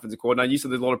happening with our offensive coordinator. You said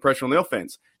there's a lot of pressure on the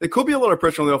offense. There could be a lot of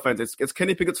pressure on the offense. It's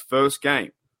Kenny Pickett's first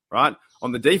game, right?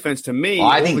 On the defense, to me,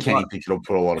 I think Kenny Pickett will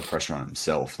put a lot of pressure on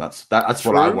himself. That's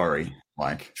what I worry.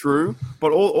 True,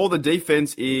 but all the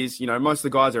defense is, most of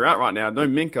the guys are out right now. No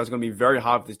Minka is going to be very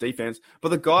hard for this defense, but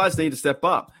the guys need to step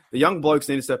up. The young blokes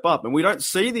need to step up, and we don't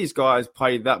see these guys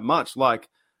play that much, like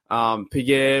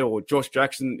Pierre or Josh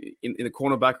Jackson in the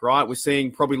cornerback, right? We're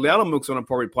seeing probably Loudermilk's going to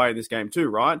probably play in this game too,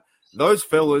 right? Those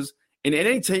fellas, in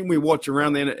any team we watch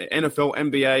around the NFL,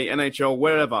 NBA, NHL,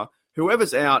 whatever,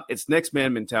 whoever's out, it's next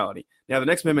man mentality. Now, the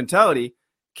next man mentality,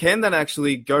 can that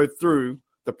actually go through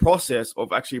the process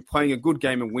of actually playing a good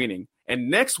game and winning? And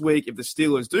next week, if the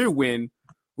Steelers do win,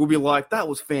 we'll be like, that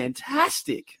was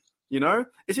fantastic.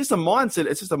 It's just a mindset.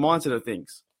 It's just a mindset of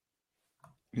things.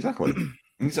 Exactly.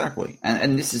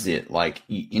 And this is it. Like,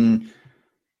 you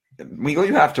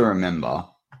have to remember,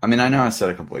 I mean, I know I said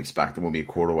a couple weeks back that we'll be a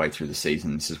quarter way through the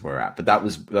season. This is where we're at. But that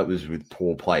was with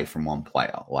poor play from one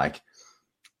player. Like,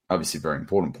 obviously very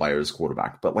important player as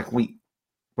quarterback. But, like, we're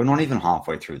not even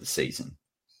halfway through the season.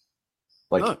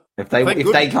 Like, no. if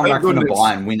they come back from the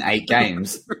bye and win 8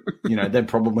 games, they're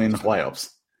probably in the playoffs.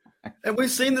 And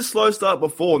we've seen the slow start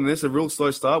before, and this is a real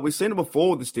slow start. We've seen it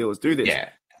before with the Steelers do this. Yeah.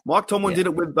 Mike Tomlin did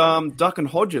it with Duck and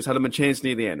Hodges, had him a chance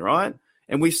near the end, right?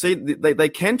 And we see they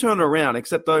can turn it around,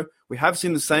 except though we have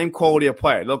seen the same quality of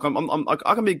play. Look,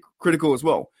 I can be critical as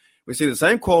well. We see the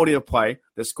same quality of play.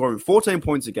 They're scoring 14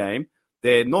 points a game.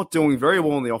 They're not doing very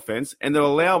well in the offense, and they're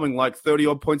allowing like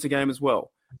 30-odd points a game as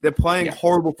well. They're playing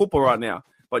horrible football right now,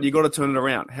 but you got to turn it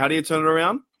around. How do you turn it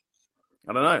around?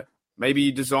 I don't know. Maybe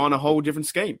you design a whole different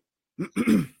scheme.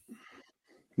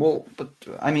 Well, but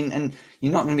I mean, and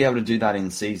you're not going to be able to do that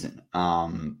in season.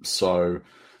 So,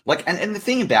 like, and the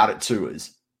thing about it too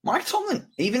is Mike Tomlin,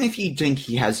 even if you think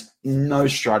he has no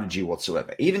strategy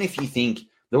whatsoever, even if you think,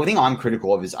 the thing I'm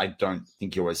critical of is I don't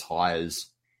think he always hires.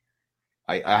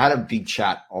 I had a big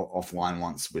chat offline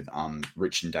once with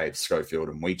Rich and Dave Schofield,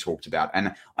 and we talked about,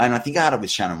 and I think I had it with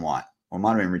Shannon White, or it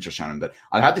might have been Rich or Shannon, but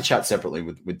I had the chat separately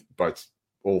with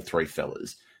all three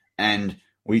fellas, and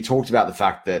we talked about the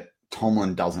fact that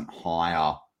Tomlin doesn't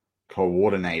hire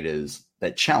coordinators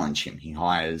that challenge him. He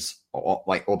hires,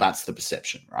 or that's the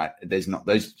perception, right? There's not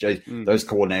those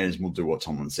coordinators will do what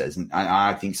Tomlin says, and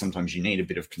I think sometimes you need a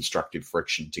bit of constructive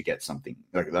friction to get something.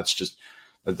 Like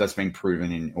that's been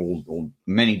proven in all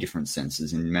many different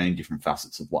senses in many different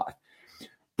facets of life.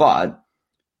 But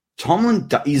Tomlin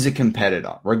is a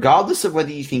competitor, regardless of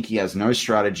whether you think he has no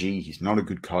strategy, he's not a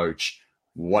good coach,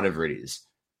 whatever it is.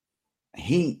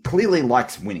 He clearly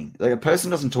likes winning. Like, a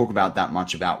person doesn't talk about that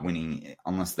much about winning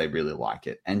unless they really like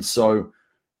it. And so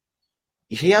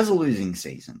if he has a losing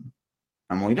season,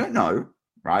 and we don't know,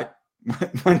 right?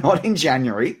 We're not in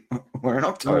January. We're in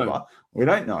October. No. We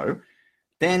don't know.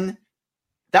 Then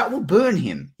that will burn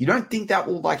him. You don't think that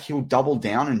will, he'll double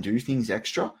down and do things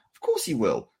extra? Of course he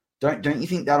will. Don't you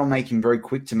think that'll make him very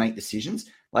quick to make decisions?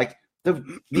 Like,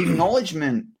 the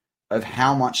acknowledgement of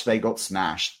how much they got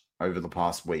smashed over the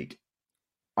past week,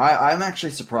 I'm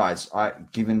actually surprised,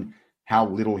 given how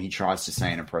little he tries to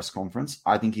say in a press conference.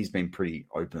 I think he's been pretty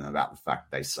open about the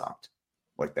fact they sucked.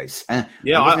 They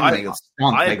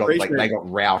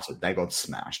got routed. They got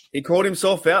smashed. He called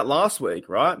himself out last week,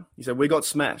 right? He said, "We got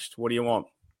smashed. What do you want?"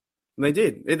 And they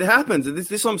did. It happens.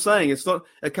 This is what I'm saying.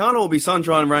 It can't all be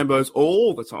sunshine and rainbows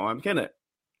all the time, can it?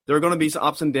 There are going to be some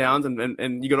ups and downs,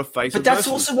 and you got to face it. But that's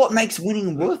also what makes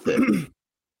winning worth it.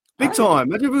 Big time.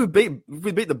 Imagine if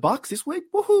we beat the Bucks this week.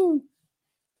 Woohoo!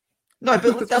 No,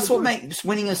 but that's what makes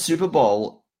winning a Super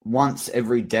Bowl once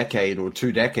every decade or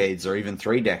 2 decades or even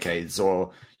 3 decades,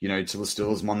 or, till the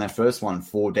Steelers won their first one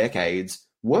 4 decades,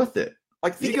 worth it.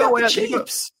 Like, think about the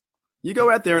Chiefs. You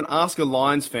go out there and ask a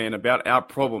Lions fan about our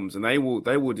problems, and they will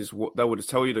just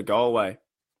tell you to go away.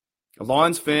 A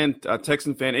Lions fan, a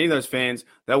Texan fan, any of those fans,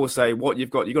 they will say, "What you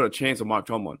got a chance of Mike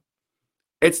Tomlin."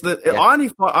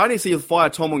 I only see a fire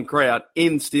Tomlin crowd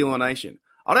in Steeler Nation.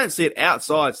 I don't see it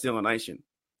outside Steeler Nation.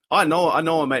 I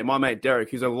know my mate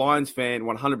Derek, who's a Lions fan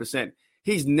 100%.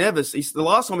 The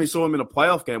last time he saw him in a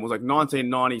playoff game was like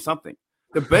 1990 something.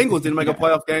 The Bengals didn't make a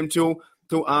playoff game till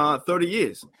 30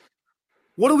 years.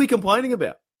 What are we complaining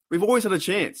about? We've always had a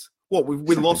chance. What,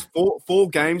 we lost four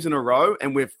games in a row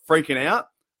and we're freaking out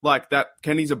like that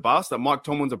Kenny's a bust, that Mike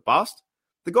Tomlin's a bust?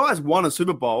 The guy's won a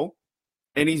Super Bowl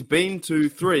and he's been to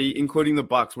 3, including the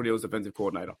Bucks when he was defensive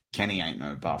coordinator. Kenny ain't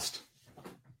no bust.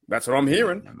 That's what I'm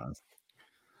hearing.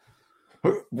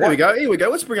 Here we go.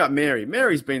 Let's bring up Mary.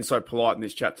 Mary's been so polite in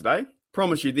this chat today.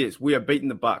 Promise you this. We are beating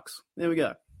the Bucks. There we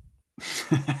go.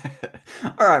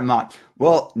 All right, Mark.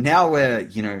 Well, now we're,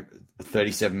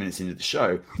 37 minutes into the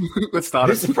show. Let's start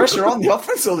Who's the pressure on, the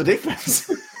offense or the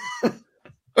defense?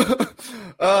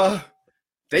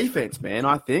 Defense, man,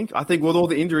 I think. With all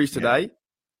the injuries today,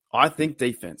 I think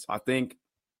defense. I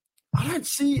don't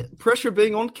see pressure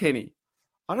being on Kenny.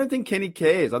 I don't think Kenny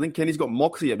cares. I think Kenny's got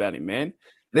moxie about him, man.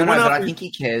 But I think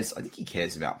he cares. I think he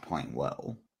cares about playing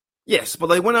well. Yes, but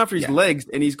they went after his legs,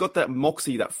 and he's got that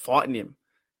moxie, that fight in him,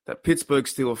 that Pittsburgh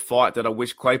Steelers fight that I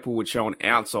wish Claypool would show an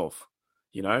ounce of.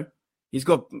 He knows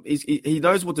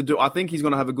what to do. I think he's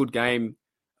going to have a good game,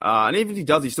 and even if he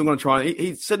does, he's still going to try.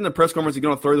 He said in the press conference he's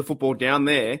going to throw the football down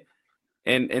there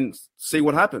and see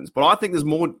what happens. But I think there's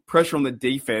more pressure on the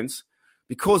defense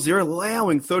because they're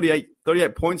allowing 38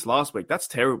 points last week. That's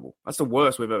terrible. That's the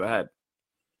worst we've ever had.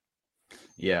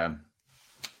 Yeah.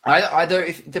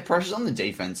 If the pressure's on the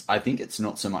defense, I think it's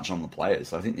not so much on the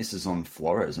players. I think this is on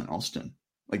Flores and Austin.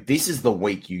 Like, this is the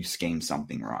week you scheme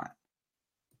something right.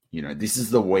 This is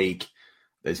the week.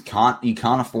 You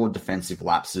can't afford defensive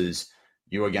lapses.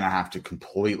 You are going to have to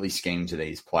completely scheme to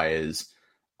these players.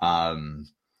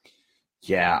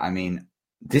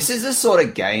 This is a sort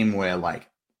of game where,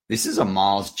 this is a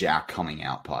Miles Jack coming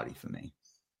out party for me.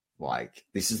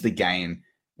 This is the game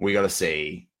we got to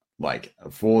see. A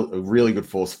really good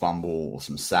forced fumble or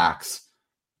some sacks.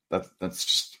 That's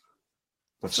just.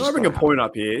 So I bring a point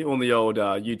up here on the old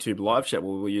YouTube live chat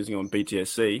we're using on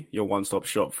BTSC, your one-stop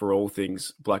shop for all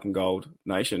things Black and Gold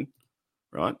Nation,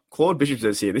 right? Claude Bishop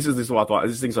says here, this is what I thought.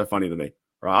 This thing's so funny to me.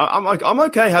 right? I'm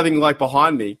okay having like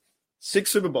behind me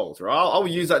 6 Super Bowls, right? I'll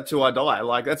use that till I die.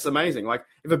 Like, that's amazing. Like,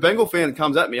 if a Bengal fan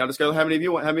comes at me, I'll just go, how many of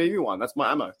you won? That's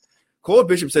my ammo. Claude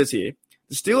Bishop says here,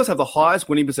 the Steelers have the highest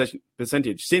winning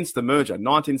percentage since the merger,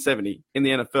 1970, in the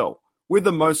NFL, with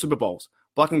the most Super Bowls.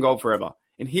 Black and gold forever.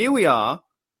 And here we are,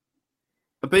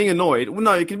 being annoyed. Well,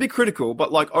 no, you can be critical,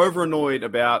 but like over annoyed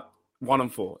about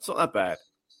 1-4. It's not that bad.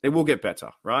 It will get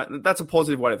better, right? That's a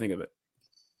positive way to think of it.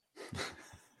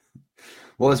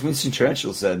 Well, as Winston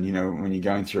Churchill said, you know, when you're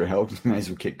going through hell, you may as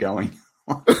well keep going.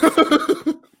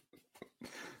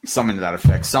 Something to that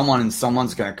effect. Someone's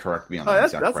going to correct me on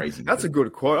that. Crazy. That's a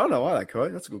good quote. I don't know why that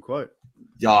quote. That's a good quote.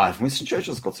 Yeah, Winston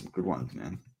Churchill's got some good ones,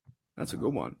 man. That's a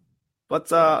good one.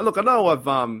 But look, I know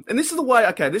and this is the way.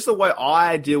 Okay, this is the way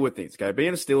I deal with things. Okay, being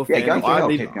a Steelers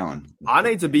fan, keep going. I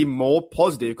need to be more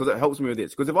positive because it helps me with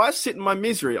this. Because if I sit in my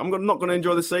misery, I'm not going to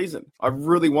enjoy the season. I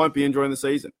really won't be enjoying the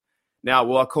season. Now,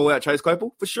 will I call out Chase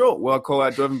Claypool? For sure. Will I call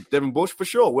out Devin Bush? For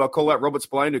sure. Will I call out Robert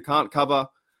Spillane, who can't cover?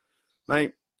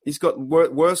 Mate, he's got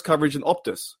worse coverage than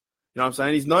Optus. You know what I'm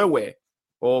saying? He's nowhere.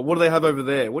 Or what do they have over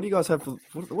there? What do you guys have?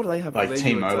 What do they have? Like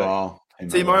T-Mobile.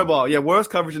 T-Mobile. Yeah, worse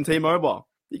coverage than T-Mobile.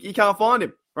 You can't find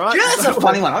him, right? Yeah, that's a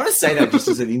funny one. I'm going to say that just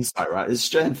as an insight, right? As a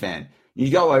Stern fan, you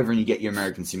go over and you get your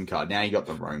American SIM card. Now you got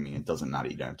the roaming. It doesn't matter.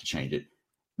 You don't have to change it.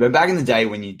 But back in the day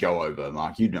when you'd go over,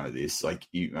 Mark, you'd know this, like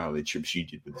the trips you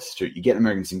did with this too, you get an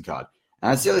American SIM card.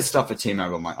 And I see all this stuff at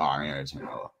T-Mobile. I'm like, oh, I'm going to go to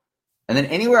T-Mobile. And then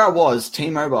anywhere I was,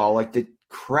 T-Mobile, like the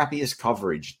crappiest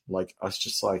coverage. Like, I was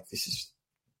just like, this is,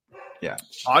 yeah.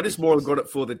 I just more got it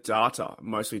for the data,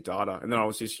 mostly data. And then I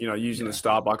was just, using the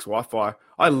Starbucks Wi-Fi.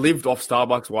 I lived off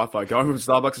Starbucks Wi-Fi, going from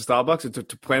Starbucks to Starbucks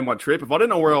to plan my trip. If I didn't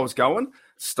know where I was going,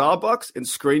 Starbucks and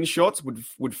screenshots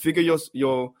would figure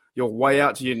your way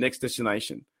out to your next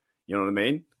destination. You know what I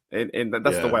mean? And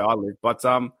that's the way I live. But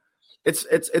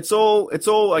it's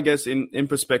all I guess in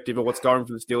perspective of what's going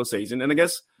for the Steelers season. And I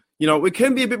guess we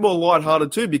can be a bit more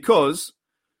lighthearted too because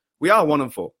we are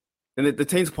 1-4 and the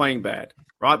team's playing bad,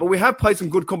 right? But we have played some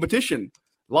good competition.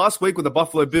 Last week with the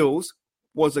Buffalo Bills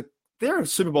they're a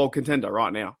Super Bowl contender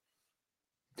right now.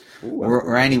 Ooh,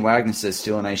 Randy Wagner says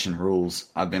Steeler Nation rules.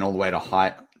 I've been all the way to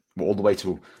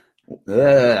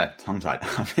tongue-tied.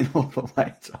 I've been all the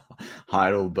way to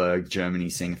Heidelberg, Germany,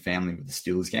 seeing a family with the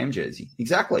Steelers game jersey.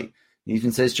 Exactly. He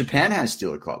even says Japan has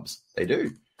Steeler clubs. They do.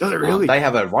 Does it really? They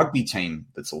have a rugby team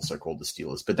that's also called the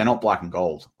Steelers, but they're not black and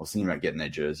gold. I was thinking about getting their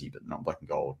jersey, but not black and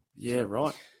gold. Yeah,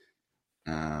 right.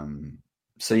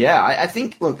 So, yeah, I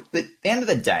think, look, at the end of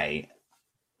the day,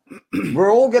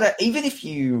 we're all going to, even if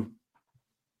you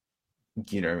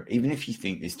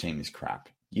think this team is crap,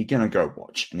 you're going to go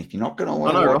watch. And if you're not going to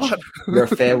want to watch, you're a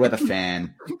fair weather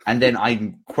fan. And then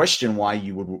I question why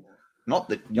you would I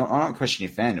don't question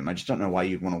your fandom. I just don't know why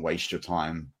you'd want to waste your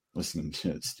time listening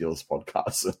to Steelers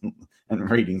podcasts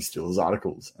and reading Steelers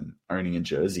articles and owning a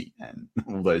jersey and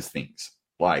all those things.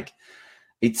 Like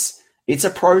it's a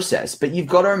process, but you've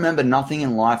got to remember nothing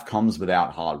in life comes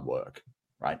without hard work,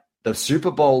 right? The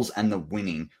Super Bowls and the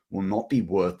winning will not be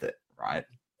worth it, right?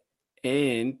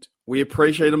 And we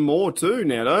appreciate them more too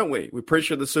now, don't we? We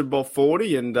appreciate the Super Bowl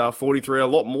 40 and 43 a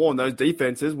lot more in those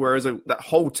defenses, whereas that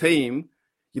whole team,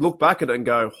 you look back at it and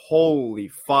go, holy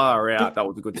far out, that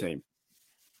was a good team.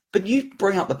 But you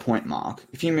bring up the point, Mark.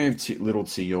 If you move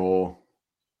to your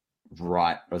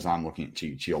right as I'm looking at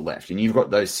you, to your left, and you've got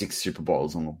those 6 Super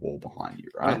Bowls on the wall behind you,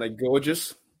 right? Aren't they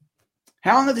gorgeous?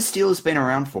 How long have the Steelers been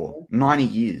around for? 90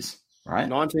 years, right?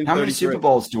 1933. How many Super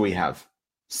Bowls do we have?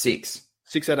 6.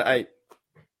 6 out of 8.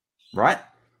 Right?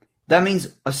 That means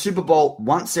a Super Bowl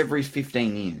once every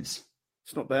 15 years.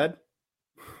 It's not bad.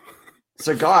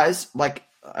 So, guys,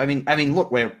 I mean,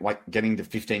 look, we're getting to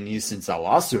 15 years since our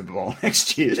last Super Bowl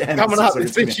next year. And coming up,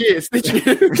 it's this year.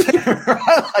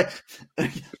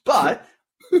 But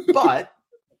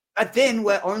then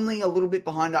we're only a little bit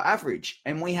behind our average,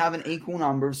 and we have an equal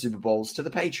number of Super Bowls to the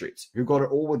Patriots, who got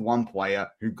it all with one player,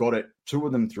 who got it 2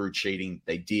 of them through cheating.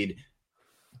 They did.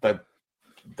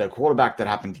 The quarterback that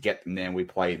happened to get them there, we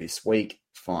play this week,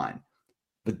 fine.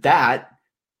 But that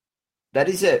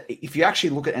is if you actually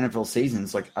look at NFL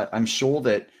seasons, I'm sure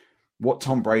that what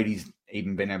Tom Brady's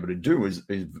even been able to do is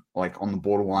on the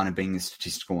borderline of being a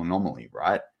statistical anomaly,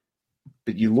 right?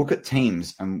 But you look at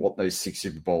teams and what those 6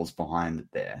 Super Bowls behind it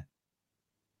there,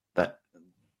 that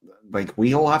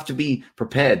we all have to be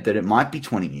prepared that it might be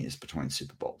 20 years between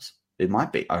Super Bowls. It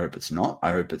might be. I hope it's not.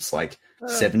 I hope it's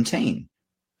 17.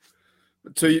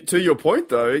 To your point,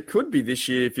 though, it could be this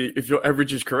year if your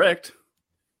average is correct.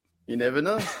 You never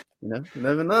know. You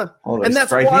never know. And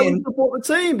that's why we support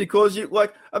the team, because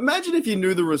imagine if you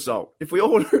knew the result. If we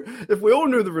all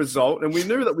knew the result and we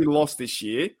knew that we lost this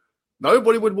year,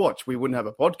 Nobody would watch. We wouldn't have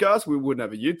a podcast. We wouldn't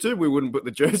have a YouTube. We wouldn't put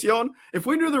the jersey on. If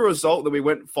we knew the result that we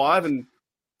went 5-12,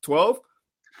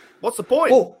 what's the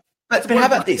point? Well, but how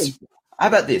about this? How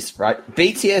about this, right?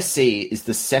 BTSC is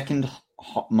the second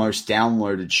most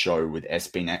downloaded show with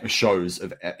shows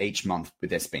of each month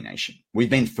with SB Nation. We've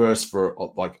been first for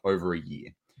like over a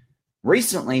year.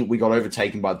 Recently, we got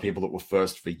overtaken by the people that were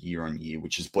first for year on year,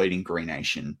 which is Bleeding Green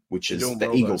Nation, which is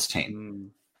the Eagles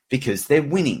team, because they're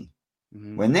winning.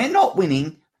 When they're not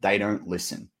winning, they don't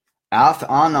listen.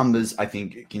 Our numbers, I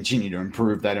think, continue to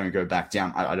improve. They don't go back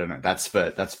down. I don't know. That's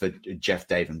for Jeff,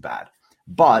 Dave, and Bad.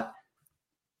 But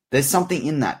there's something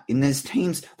in that. In those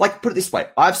teams, like, put it this way,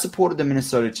 I've supported the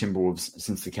Minnesota Timberwolves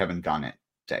since the Kevin Garnett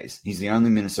days. He's the only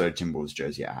Minnesota Timberwolves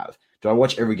jersey I have. Do I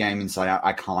watch every game inside out?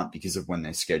 I can't because of when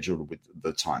they're scheduled with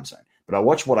the time zone. But I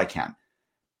watch what I can.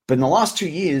 But in the last 2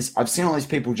 years, I've seen all these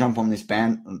people jump on this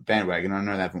bandwagon. I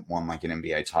know they haven't won like an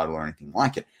NBA title or anything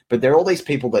like it. But there are all these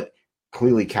people that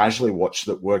clearly casually watch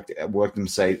that work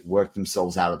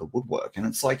themselves out of the woodwork. And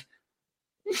it's like,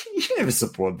 you never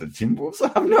supported the Timberwolves.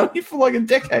 I've known you for like a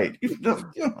decade. You're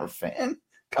not a fan.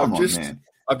 Come on, man.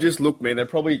 I've just looked, man. They're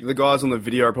probably the guys on the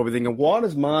video are probably thinking, why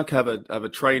does Mark have a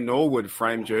Trey Norwood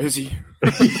frame jersey?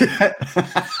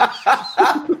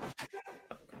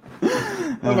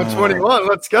 Number 21.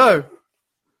 Let's go.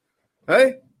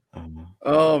 Hey.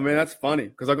 Oh man, that's funny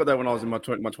because I got that when I was in my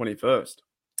 21st.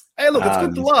 Hey, look, it's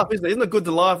good to laugh, isn't it? Isn't it good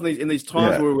to laugh in these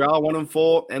times where we are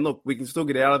 1-4? And look, we can still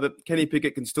get out of it. Kenny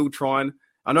Pickett can still try and.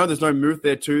 I know there's no Muth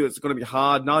there too. It's going to be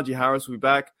hard. Najee Harris will be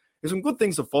back. There's some good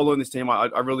things to follow in this team. I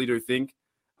really do think.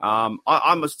 I'm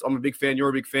a big fan. You're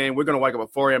a big fan. We're going to wake up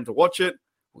at 4 a.m. to watch it.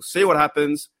 We'll see what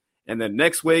happens. And then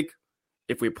next week,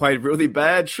 if we played really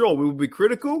bad, sure, we will be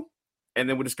critical. And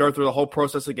then we'll just go through the whole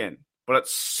process again. But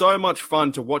it's so much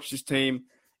fun to watch this team.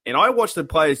 And I watch the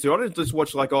players too. I don't just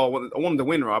watch like, I want them to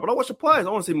win, right? But I watch the players.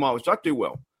 I want to see Miles Jack do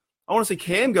well. I want to see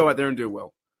Cam go out there and do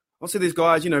well. I want to see these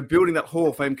guys, building that Hall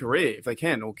of Fame career if they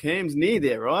can. Or Cam's near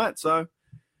there, right? So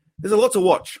there's a lot to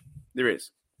watch. There is.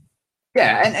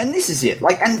 Yeah, and this is it.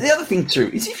 Like, and the other thing too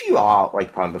is if you are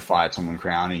like part of the Fire Tomlin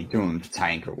Crown and you're doing the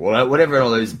tank or whatever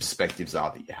all those perspectives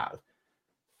are that you have.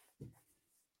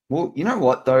 Well, you know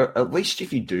what though? At least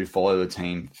if you do follow the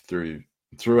team through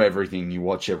everything, you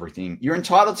watch everything, you're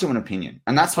entitled to an opinion,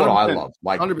 and that's what 100%. I love.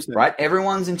 Like, 100%. Right?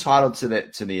 Everyone's entitled to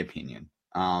the opinion.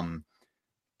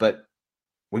 But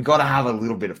we got to have a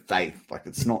little bit of faith. Like,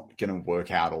 it's not going to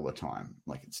work out all the time.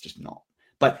 Like, it's just not.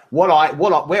 But where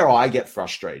I get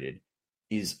frustrated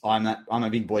is I'm a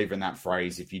big believer in that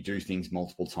phrase. If you do things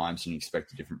multiple times and you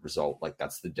expect a different result, like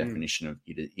that's the definition of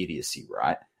idiocy,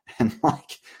 right? And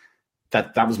like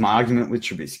that was my argument with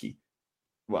Trubisky.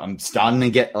 Well, I'm starting to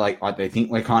get like they think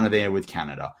we're kind of there with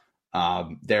Canada.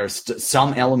 There's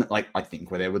some element like I think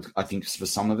we're there with. I think for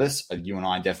some of us, you and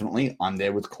I definitely, I'm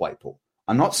there with Claypool.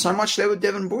 I'm not so much there with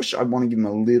Devin Bush. I want to give him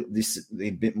a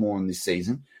bit more in this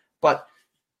season, but.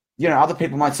 Other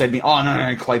people might say to me, "Oh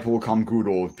no, Claypool will come good,"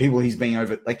 or people he's being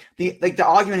over. Like the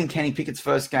argument in Kenny Pickett's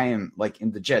first game, like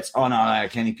in the Jets. Oh no,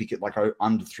 Kenny Pickett like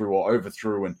underthrew or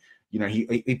overthrew, and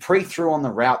he pre-threw on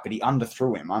the route, but he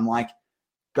underthrew him. I'm like,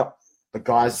 the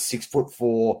guy's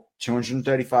 6'4",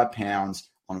 235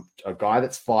 pounds on a guy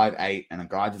that's 5'8" and a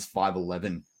guy that's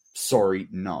 5'11". Sorry,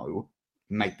 no,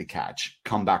 make the catch,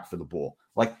 come back for the ball.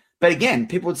 Like, but again,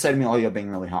 people would say to me, "Oh, you're being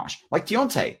really harsh." Like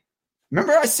Deontay.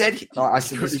 Remember I said he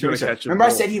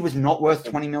was not worth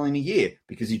 $20 million a year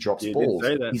because he drops balls.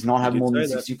 He's not had more than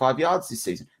 65 yards this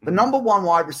season. The number one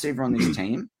wide receiver on this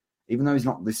team, even though he's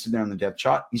not listed there on the depth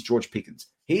chart, is George Pickens.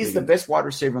 He is the best wide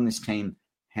receiver on this team,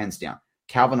 hands down.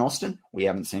 Calvin Austin, we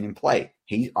haven't seen him play.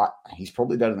 He's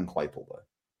probably better than Claypool though,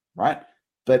 right?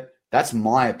 But that's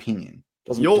my opinion.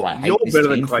 You're better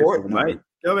than Claypool, mate.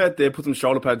 Go out there, put some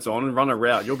shoulder pads on, and run a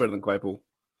route. You're better than Claypool.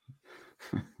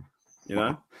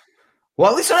 Well,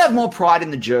 at least I have more pride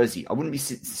in the jersey. I wouldn't be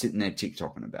sitting there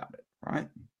TikToking about it, right?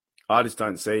 I just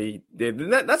don't see. Yeah,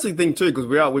 that's the thing too, because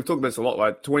we've talked about this a lot.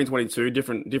 Like 2022,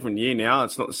 different year now.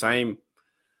 It's not the same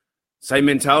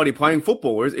mentality playing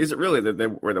football. Is it really? They're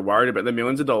worried about the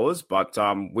millions of dollars, but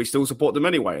we still support them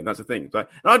anyway, and that's the thing. So,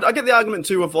 and I get the argument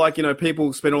too of like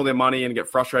people spend all their money and get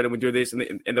frustrated. And we do this,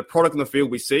 and the product on the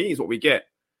field we see is what we get,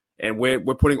 and we're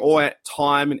putting all our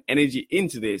time and energy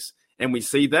into this. And we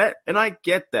see that, and I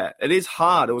get that. It is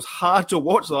hard. It was hard to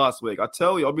watch last week. I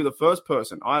tell you, I'll be the first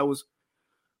person. I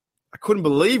couldn't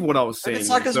believe what I was seeing. It's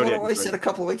like what I said a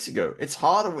couple of weeks ago. It's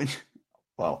harder when,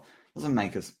 well, it doesn't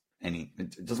make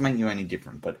you any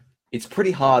different, but it's pretty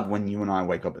hard when you and I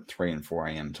wake up at 3 and 4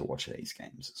 a.m. to watch these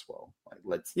games as well.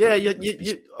 Like,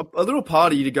 a little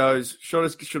part of you goes,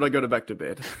 should I go back to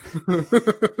bed?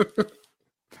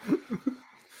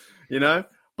 you know.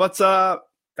 But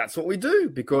that's what we do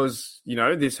because, you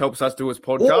know, this helps us do this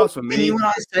podcast. For me, you and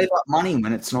I save up money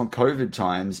when it's not COVID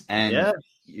times. And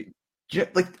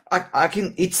I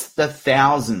can, it's the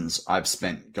thousands I've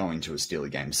spent going to a Steeler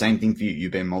game. Same thing for you.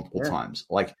 You've been multiple times.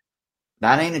 Like,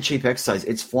 that ain't a cheap exercise.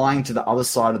 It's flying to the other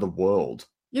side of the world.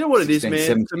 You know what it is,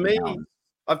 man? To me,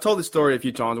 I've told this story a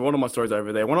few times. One of my stories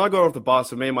over there. When I got off the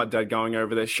bus with me and my dad going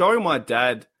over there, showing my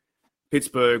dad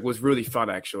Pittsburgh was really fun,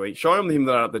 actually. Showing him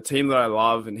the team that I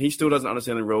love, and he still doesn't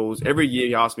understand the rules. Every year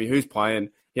he asks me who's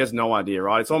playing. He has no idea,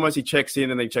 right? It's almost he checks in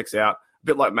and then he checks out. A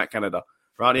bit like Matt Canada,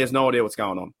 right? He has no idea what's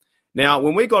going on. Now,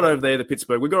 when we got over there to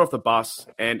Pittsburgh, we got off the bus,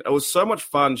 and it was so much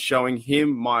fun showing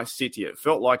him my city. It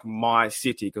felt like my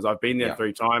city because I've been there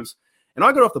 3 times. And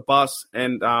I got off the bus,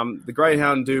 and the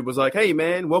Greyhound dude was like, hey,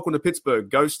 man, welcome to Pittsburgh.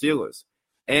 Go Steelers.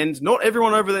 And not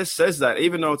everyone over there says that,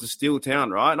 even though it's a steel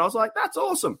town, right? And I was like, that's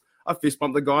awesome. I fist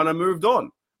bumped the guy, and I moved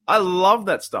on. I love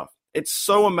that stuff. It's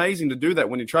so amazing to do that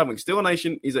when you're traveling. Steeler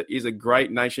Nation is a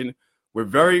great nation. We're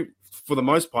very, for the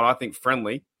most part, I think,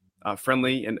 friendly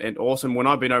and awesome. When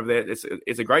I've been over there,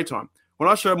 it's a great time. When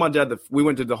I showed my dad we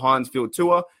went to the Heinz Field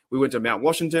tour, we went to Mount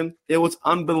Washington. It was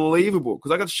unbelievable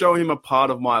because I got to show him a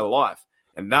part of my life,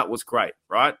 and that was great,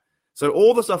 right? So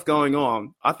all the stuff going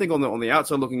on, I think on the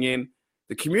outside looking in,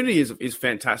 the community is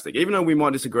fantastic. Even though we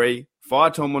might disagree, fire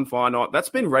Tomlin, fire not, that's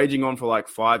been raging on for like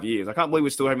 5 years. I can't believe we're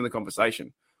still having the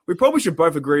conversation. We probably should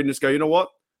both agree and just go, you know what?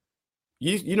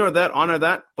 You know that, I know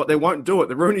that, but they won't do it.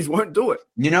 The Roonies won't do it.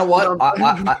 You know what?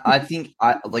 I think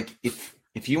like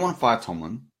if you want to fire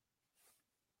Tomlin,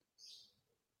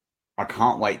 I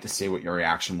can't wait to see what your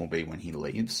reaction will be when he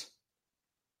leaves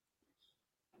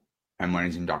and when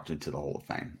he's inducted to the Hall of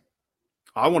Fame.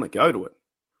 I want to go to it.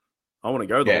 I want to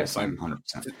go to the Hall of Fame.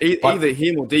 100%. Either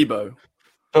him or Debo.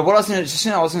 But what I was going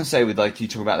to say with like you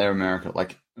talk about their America,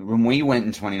 like when we went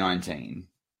in 2019,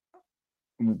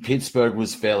 Pittsburgh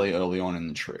was fairly early on in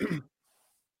the trip.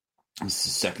 It's the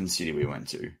second city we went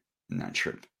to in that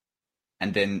trip,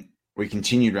 and then we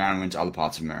continued around and went to other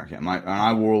parts of America. And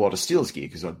I wore a lot of Steelers gear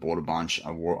because I'd bought a bunch.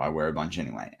 I wear a bunch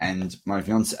anyway. And my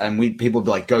fiance and people would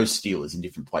be like, "Go Steelers" in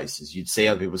different places. You'd see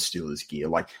other people's Steelers gear.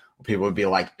 Like people would be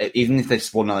like, even if they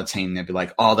support another team, they'd be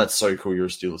like, "Oh, that's so cool. You're a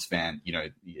Steelers fan." You know,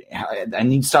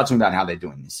 and you'd start talking about how they're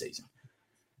doing this season.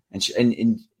 And she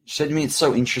said to me, "It's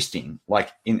so interesting.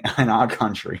 Like in our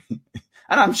country."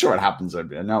 And I'm sure it happens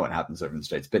over. I know it happens over in the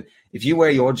States. But if you wear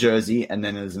your jersey and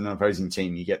then as an opposing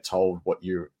team, you get told what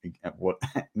in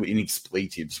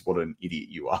expletives, what an idiot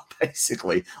you are,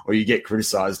 basically, or you get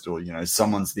criticized, or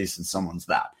someone's this and someone's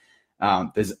that.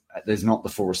 There's not the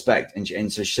full respect, and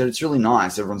so she said it's really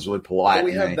nice. Everyone's really polite. Well,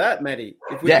 we have that, Maddie.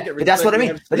 But that's what I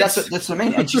mean. But that's what I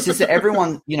mean. And she says that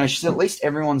everyone, she said at least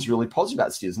everyone's really positive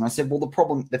about Steelers. And I said, well,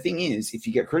 the thing is, if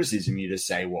you get criticism, you just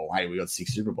say, well, hey, we got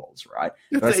 6 Super Bowls, right?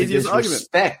 But I said there's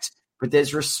respect, but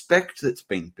there's respect that's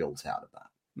been built out of that.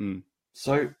 Mm.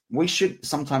 So we should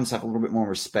sometimes have a little bit more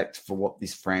respect for what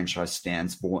this franchise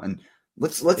stands for, and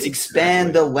let's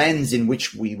expand the lens in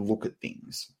which we look at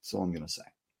things. That's all I'm going to say.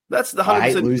 That's the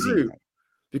 100% true.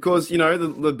 Because, the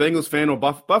Bengals fan or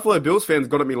Buffalo Bills fans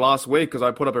got at me last week because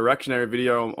I put up a reactionary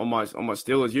video on my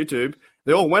Steelers YouTube.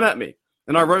 They all went at me.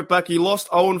 And I wrote back, you lost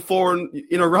 0-4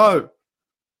 in a row.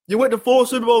 You went to 4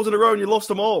 Super Bowls in a row and you lost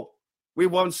them all. We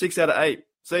won 6 out of 8.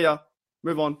 See ya.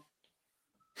 Move on.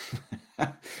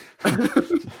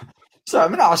 So I'm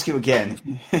going to ask you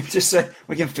again, just so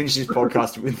we can finish this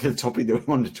podcast with the topic that we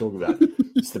wanted to talk about.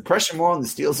 Is the pressure more on the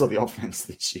Steelers or the offense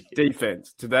this year?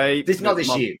 Defense. Today. Not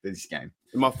this year, this game.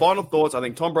 In my final thoughts, I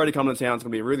think Tom Brady coming to town is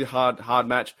going to be a really hard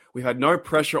match. We've had no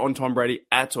pressure on Tom Brady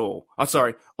at all. On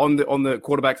the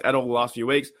quarterbacks at all the last few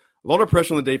weeks. A lot of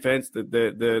pressure on the defense.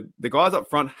 The guys up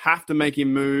front have to make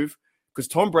him move because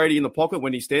Tom Brady in the pocket,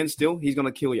 when he stands still, he's going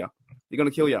to kill you. He's going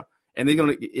to kill you. And they're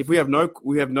going to, if we have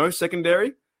no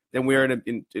secondary, then we're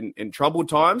in troubled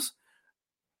times.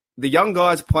 The young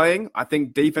guys playing, I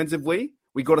think defensively,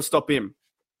 we got to stop him.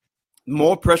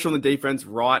 More pressure on the defense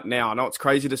right now. I know it's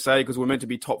crazy to say because we're meant to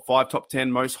be top 5, top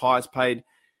 10, most highest paid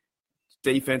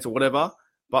defense or whatever.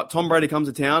 But Tom Brady comes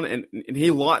to town and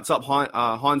he lights up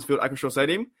Heinz Field, Acrisure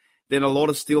Stadium. Then a lot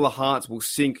of Steeler hearts will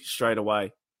sink straight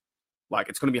away. Like,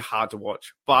 it's going to be hard to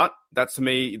watch. But that's, to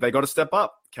me, they got to step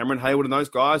up. Cameron Hayward and those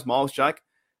guys, Miles Jack,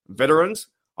 veterans.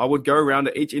 I would go around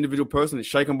to each individual person and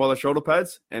shake them by the shoulder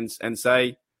pads and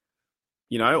say,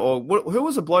 or who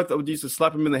was a bloke that would used to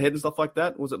slap him in the head and stuff like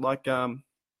that? Was it like Did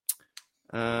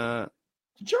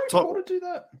Joey Porter do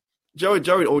that? Joey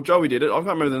did it. I can't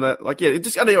remember that. Like, yeah,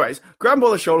 anyways, grab him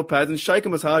by the shoulder pads and shake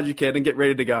him as hard as you can and get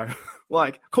ready to go.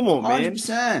 Like, come on, man.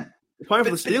 100%. You're playing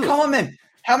for the Steelers. Come on, man.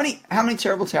 How many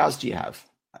terrible towels do you have?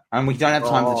 And we don't have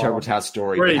time for the terrible tale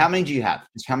story. But how many do you have?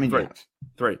 Just how many do you have?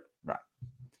 3. Right.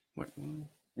 Wait.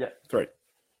 Yeah, 3.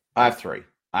 I have 3.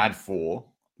 I had 4,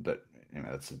 but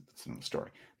that's another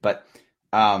story. But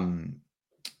 3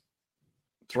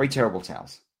 terrible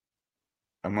tales.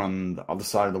 I'm on the other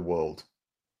side of the world.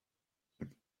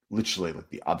 Literally, like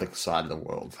the other side of the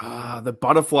world. The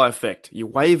butterfly effect. You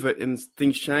wave it and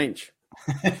things change.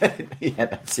 Yeah,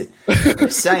 that's it. I'm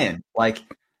saying, like,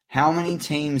 how many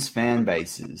teams' fan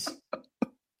bases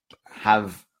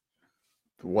have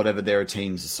whatever their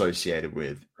team's associated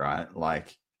with, right?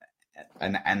 Like,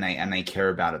 and they care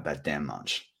about it that damn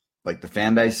much. Like, the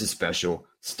fan base is special.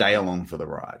 Stay along for the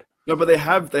ride. No, but they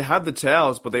have the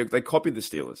towels, but they copied the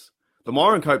Steelers. The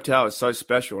Myron Cope Tower is so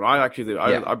special, and I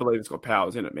believe it's got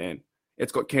powers in it, man.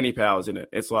 It's got Kenny powers in it.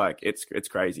 It's like it's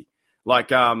crazy. Like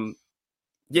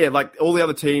like all the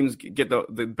other teams get the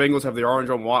Bengals have the orange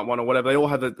on white one or whatever. They all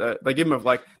have they give them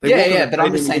like but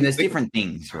I'm just saying there's different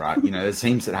things, right? There's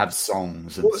teams that have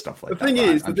songs and stuff like that. The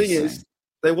thing is,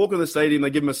 they walk in the stadium,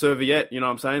 they give them a serviette. You know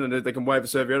what I'm saying, and they can wave a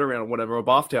serviette around or whatever, or a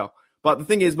bath towel. But the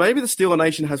thing is, maybe the Steeler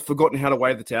Nation has forgotten how to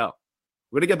wave the towel.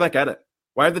 We're going to get back at it.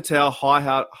 Wave the towel high,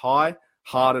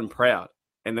 hard, and proud.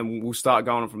 And then we'll start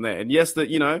going from there. And yes, but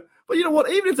you know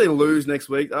what? Even if they lose next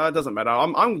week, it doesn't matter.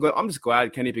 I'm just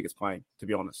glad Kenny Pickett's playing, to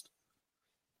be honest.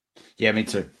 Yeah, me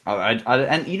too.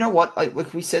 And you know what?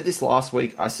 Like we said this last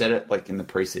week. I said it like in the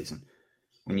preseason.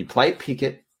 When you play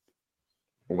Pickett,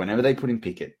 or whenever they put in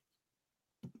Pickett,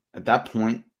 at that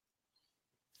point,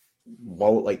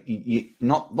 you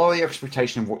not lower the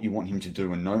expectation of what you want him to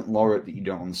do, and don't lower it that you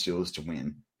don't want the Steelers to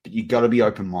win. But you got to be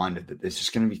open-minded that there's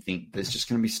just going to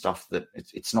be stuff that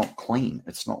it's not clean.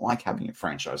 It's not like having a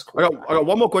franchise quarterback. I got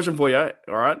one more question for you. All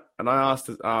right, and I asked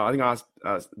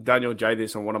Daniel J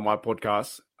this on one of my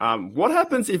podcasts. What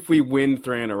happens if we win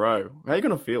 3 in a row? How are you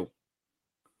going to feel?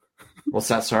 What's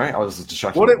that? Sorry, I was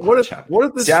distracted. What if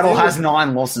the Seattle Steelers has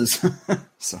 9 losses?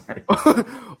 Sorry.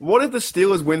 What if the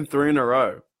Steelers win 3 in a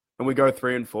row and we go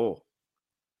 3-4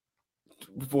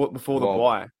 before the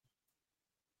bye?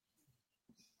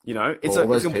 It's a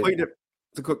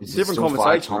different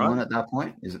conversation, Tomlin right? At that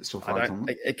point, is it still fire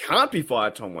Tomlin? It can't be fire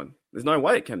Tomlin. There's no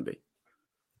way it can be.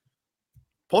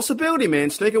 Possibility, man.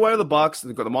 Sneak away with the Bucs.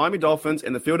 They've got the Miami Dolphins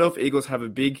and the Philadelphia Eagles have a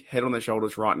big head on their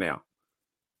shoulders right now.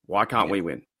 Why can't we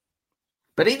win?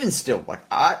 But even still,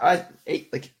 I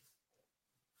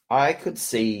could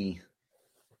see.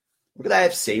 Look at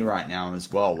the AFC right now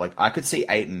as well. Like, I could see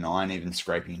 8 and 9 even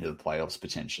scraping into the playoffs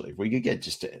potentially. If we could get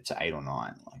just to 8 or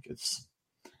 9,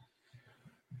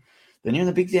 then you're in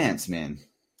the big dance, man.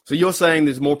 So you're saying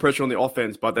there's more pressure on the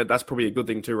offense, but that's probably a good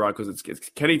thing too, right? Because it's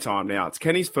Kenny time now. It's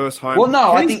Kenny's first home. Well,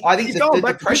 no, I think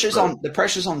the pressure's on. The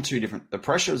pressure's on 2 different. The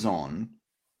pressure's on.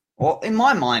 Well, in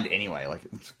my mind, anyway. Like,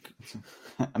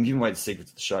 I'm giving away the secrets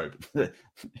of the show, but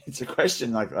it's a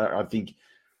question. Like, I think,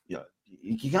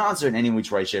 you can answer it in any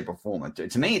which way, shape, or form.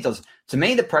 To me, it does. To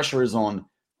me, the pressure is on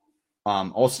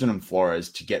Austin and Flores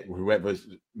to get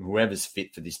whoever's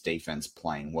fit for this defense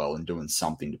playing well and doing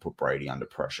something to put Brady under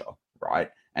pressure, right?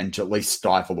 And to at least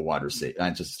stifle the wide receiver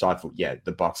and to stifle, the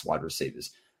Bucs wide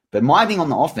receivers. But my thing on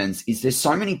the offense is there's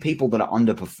so many people that are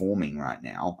underperforming right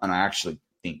now, and I actually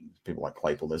think people like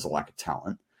Claypool, there's a lack of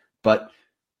talent, but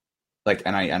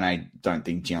I don't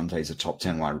think Deontay's a top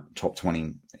 10 top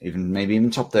 20, maybe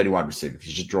even top 30 wide receiver because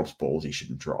he just drops balls he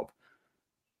shouldn't drop.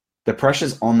 The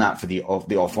pressure's on that for the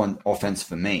offense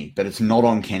for me, but it's not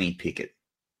on Kenny Pickett.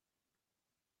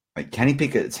 Like, Kenny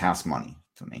Pickett's house money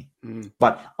for me. Mm.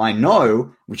 But I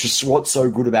know, which is what's so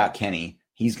good about Kenny,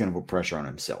 he's going to put pressure on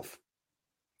himself.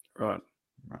 Right.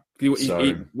 He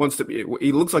wants to be.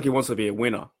 He looks like he wants to be a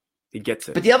winner. He gets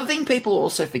it. But the other thing people are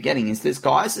also forgetting is there's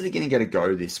guys that are going to get a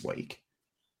go this week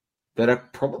that are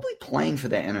probably playing for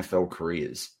their NFL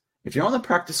careers. If you're on the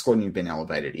practice squad and you've been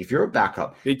elevated, if you're a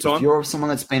backup, if you're someone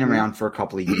that's been around for a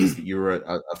couple of years, that you're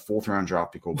a 4th-round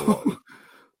draft pick or below,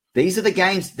 these are the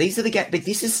games. But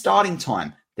this is starting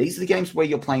time. These are the games where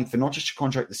you're playing for not just your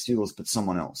contract, the Steelers, but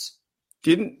someone else.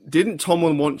 Didn't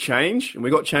Tomlin want change? And we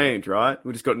got change, right?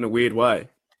 We just got in a weird way.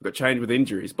 We got change with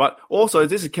injuries. But also,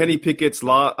 this is Kenny Pickett's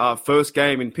first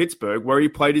game in Pittsburgh where he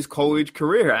played his college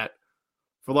career at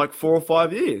for like 4 or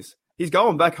 5 years. He's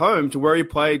going back home to where he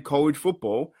played college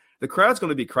football. The crowd's going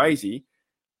to be crazy.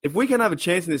 If we can have a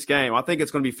chance in this game, I think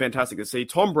it's going to be fantastic to see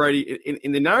Tom Brady,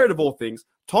 in the narrative of all things,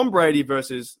 Tom Brady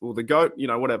versus, the GOAT,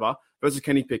 whatever, versus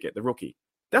Kenny Pickett, the rookie.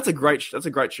 That's a great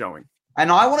showing.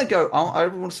 And I want to go, I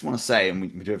just want to say, and we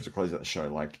do have to close out the show,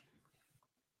 like,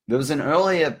 there was an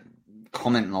earlier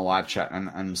comment in the live chat,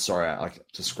 and I'm sorry, I like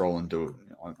to scroll and do it.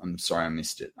 I'm sorry I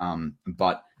missed it.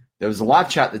 But there was a live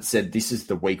chat that said, this is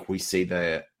the week we see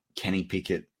the Kenny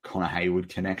Pickett Connor Hayward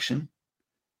connection.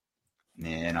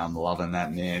 Man, I'm loving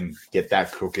that, man. Get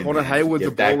that cooking. Connor Hayward's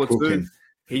a baller too.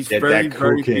 He's very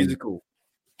physical.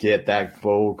 Get that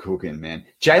ball cooking, man.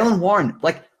 Jaylen Warren,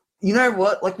 like, you know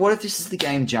what? Like, what if this is the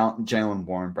game Jaylen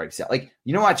Warren breaks out? Like,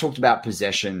 you know, I talked about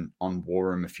possession on War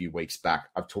Room a few weeks back.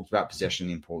 I've talked about possession,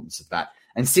 the importance of that.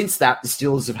 And since that, the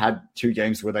Steelers have had 2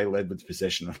 games where they led with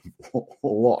possession or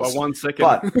lost. By 1 second.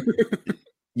 But,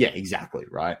 yeah, exactly,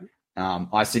 right?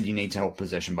 I said you need to hold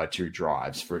possession by 2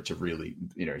 drives for it to really,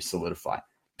 solidify.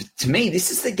 But to me,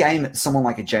 this is the game that someone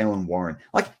like a Jaylen Warren,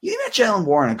 like, you know, Jaylen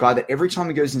Warren, a guy that every time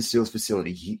he goes in Steelers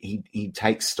facility, he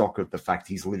takes stock of the fact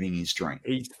he's living his dream.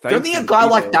 Don't think a guy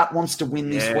like that wants to win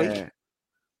this week?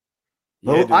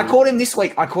 Well, I caught him this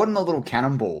week. I caught him a little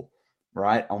cannonball,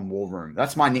 right, on War Room.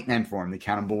 That's my nickname for him, the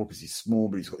cannonball, because he's small,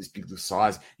 but he's got this big little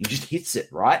size. He just hits it,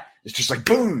 right? It's just like,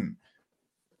 boom.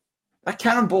 The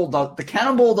cannonball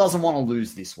doesn't want to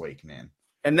lose this week, man.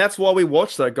 And that's why we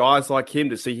watch though, guys like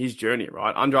him to see his journey,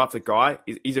 right? Undrafted guy,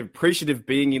 he's appreciative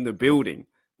being in the building.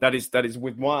 That is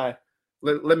with my.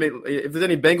 Let me. If there's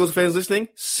any Bengals fans listening,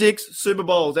 6 Super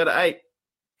Bowls out of 8,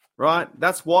 right?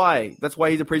 That's why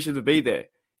he's appreciative to be there.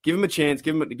 Give him a chance,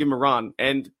 give him a run,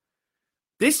 and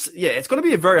this, it's going to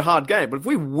be a very hard game. But if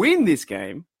we win this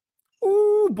game,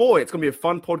 oh boy, it's going to be a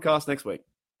fun podcast next week.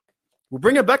 We'll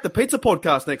bring it back, the pizza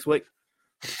podcast next week.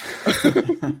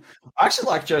 I actually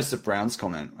like Joseph Brown's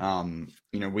comment.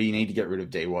 We need to get rid of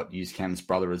D-Watt, use Cam's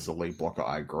brother as the lead blocker.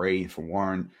 I agree. For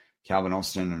Warren, Calvin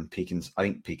Austin, and Pickens. I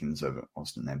think Pickens over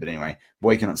Austin there. But anyway,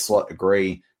 Boykin at slot,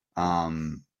 agree.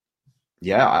 I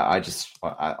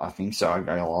think so.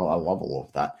 I love all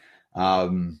of that.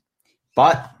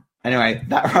 But anyway,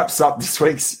 that wraps up this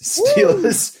week's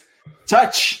Steelers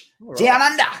Touch Down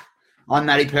Under. I'm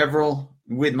Matty Peverell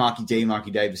with Marky D,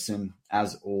 Marky Davison,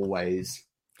 as always.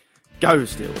 Go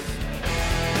Steelers.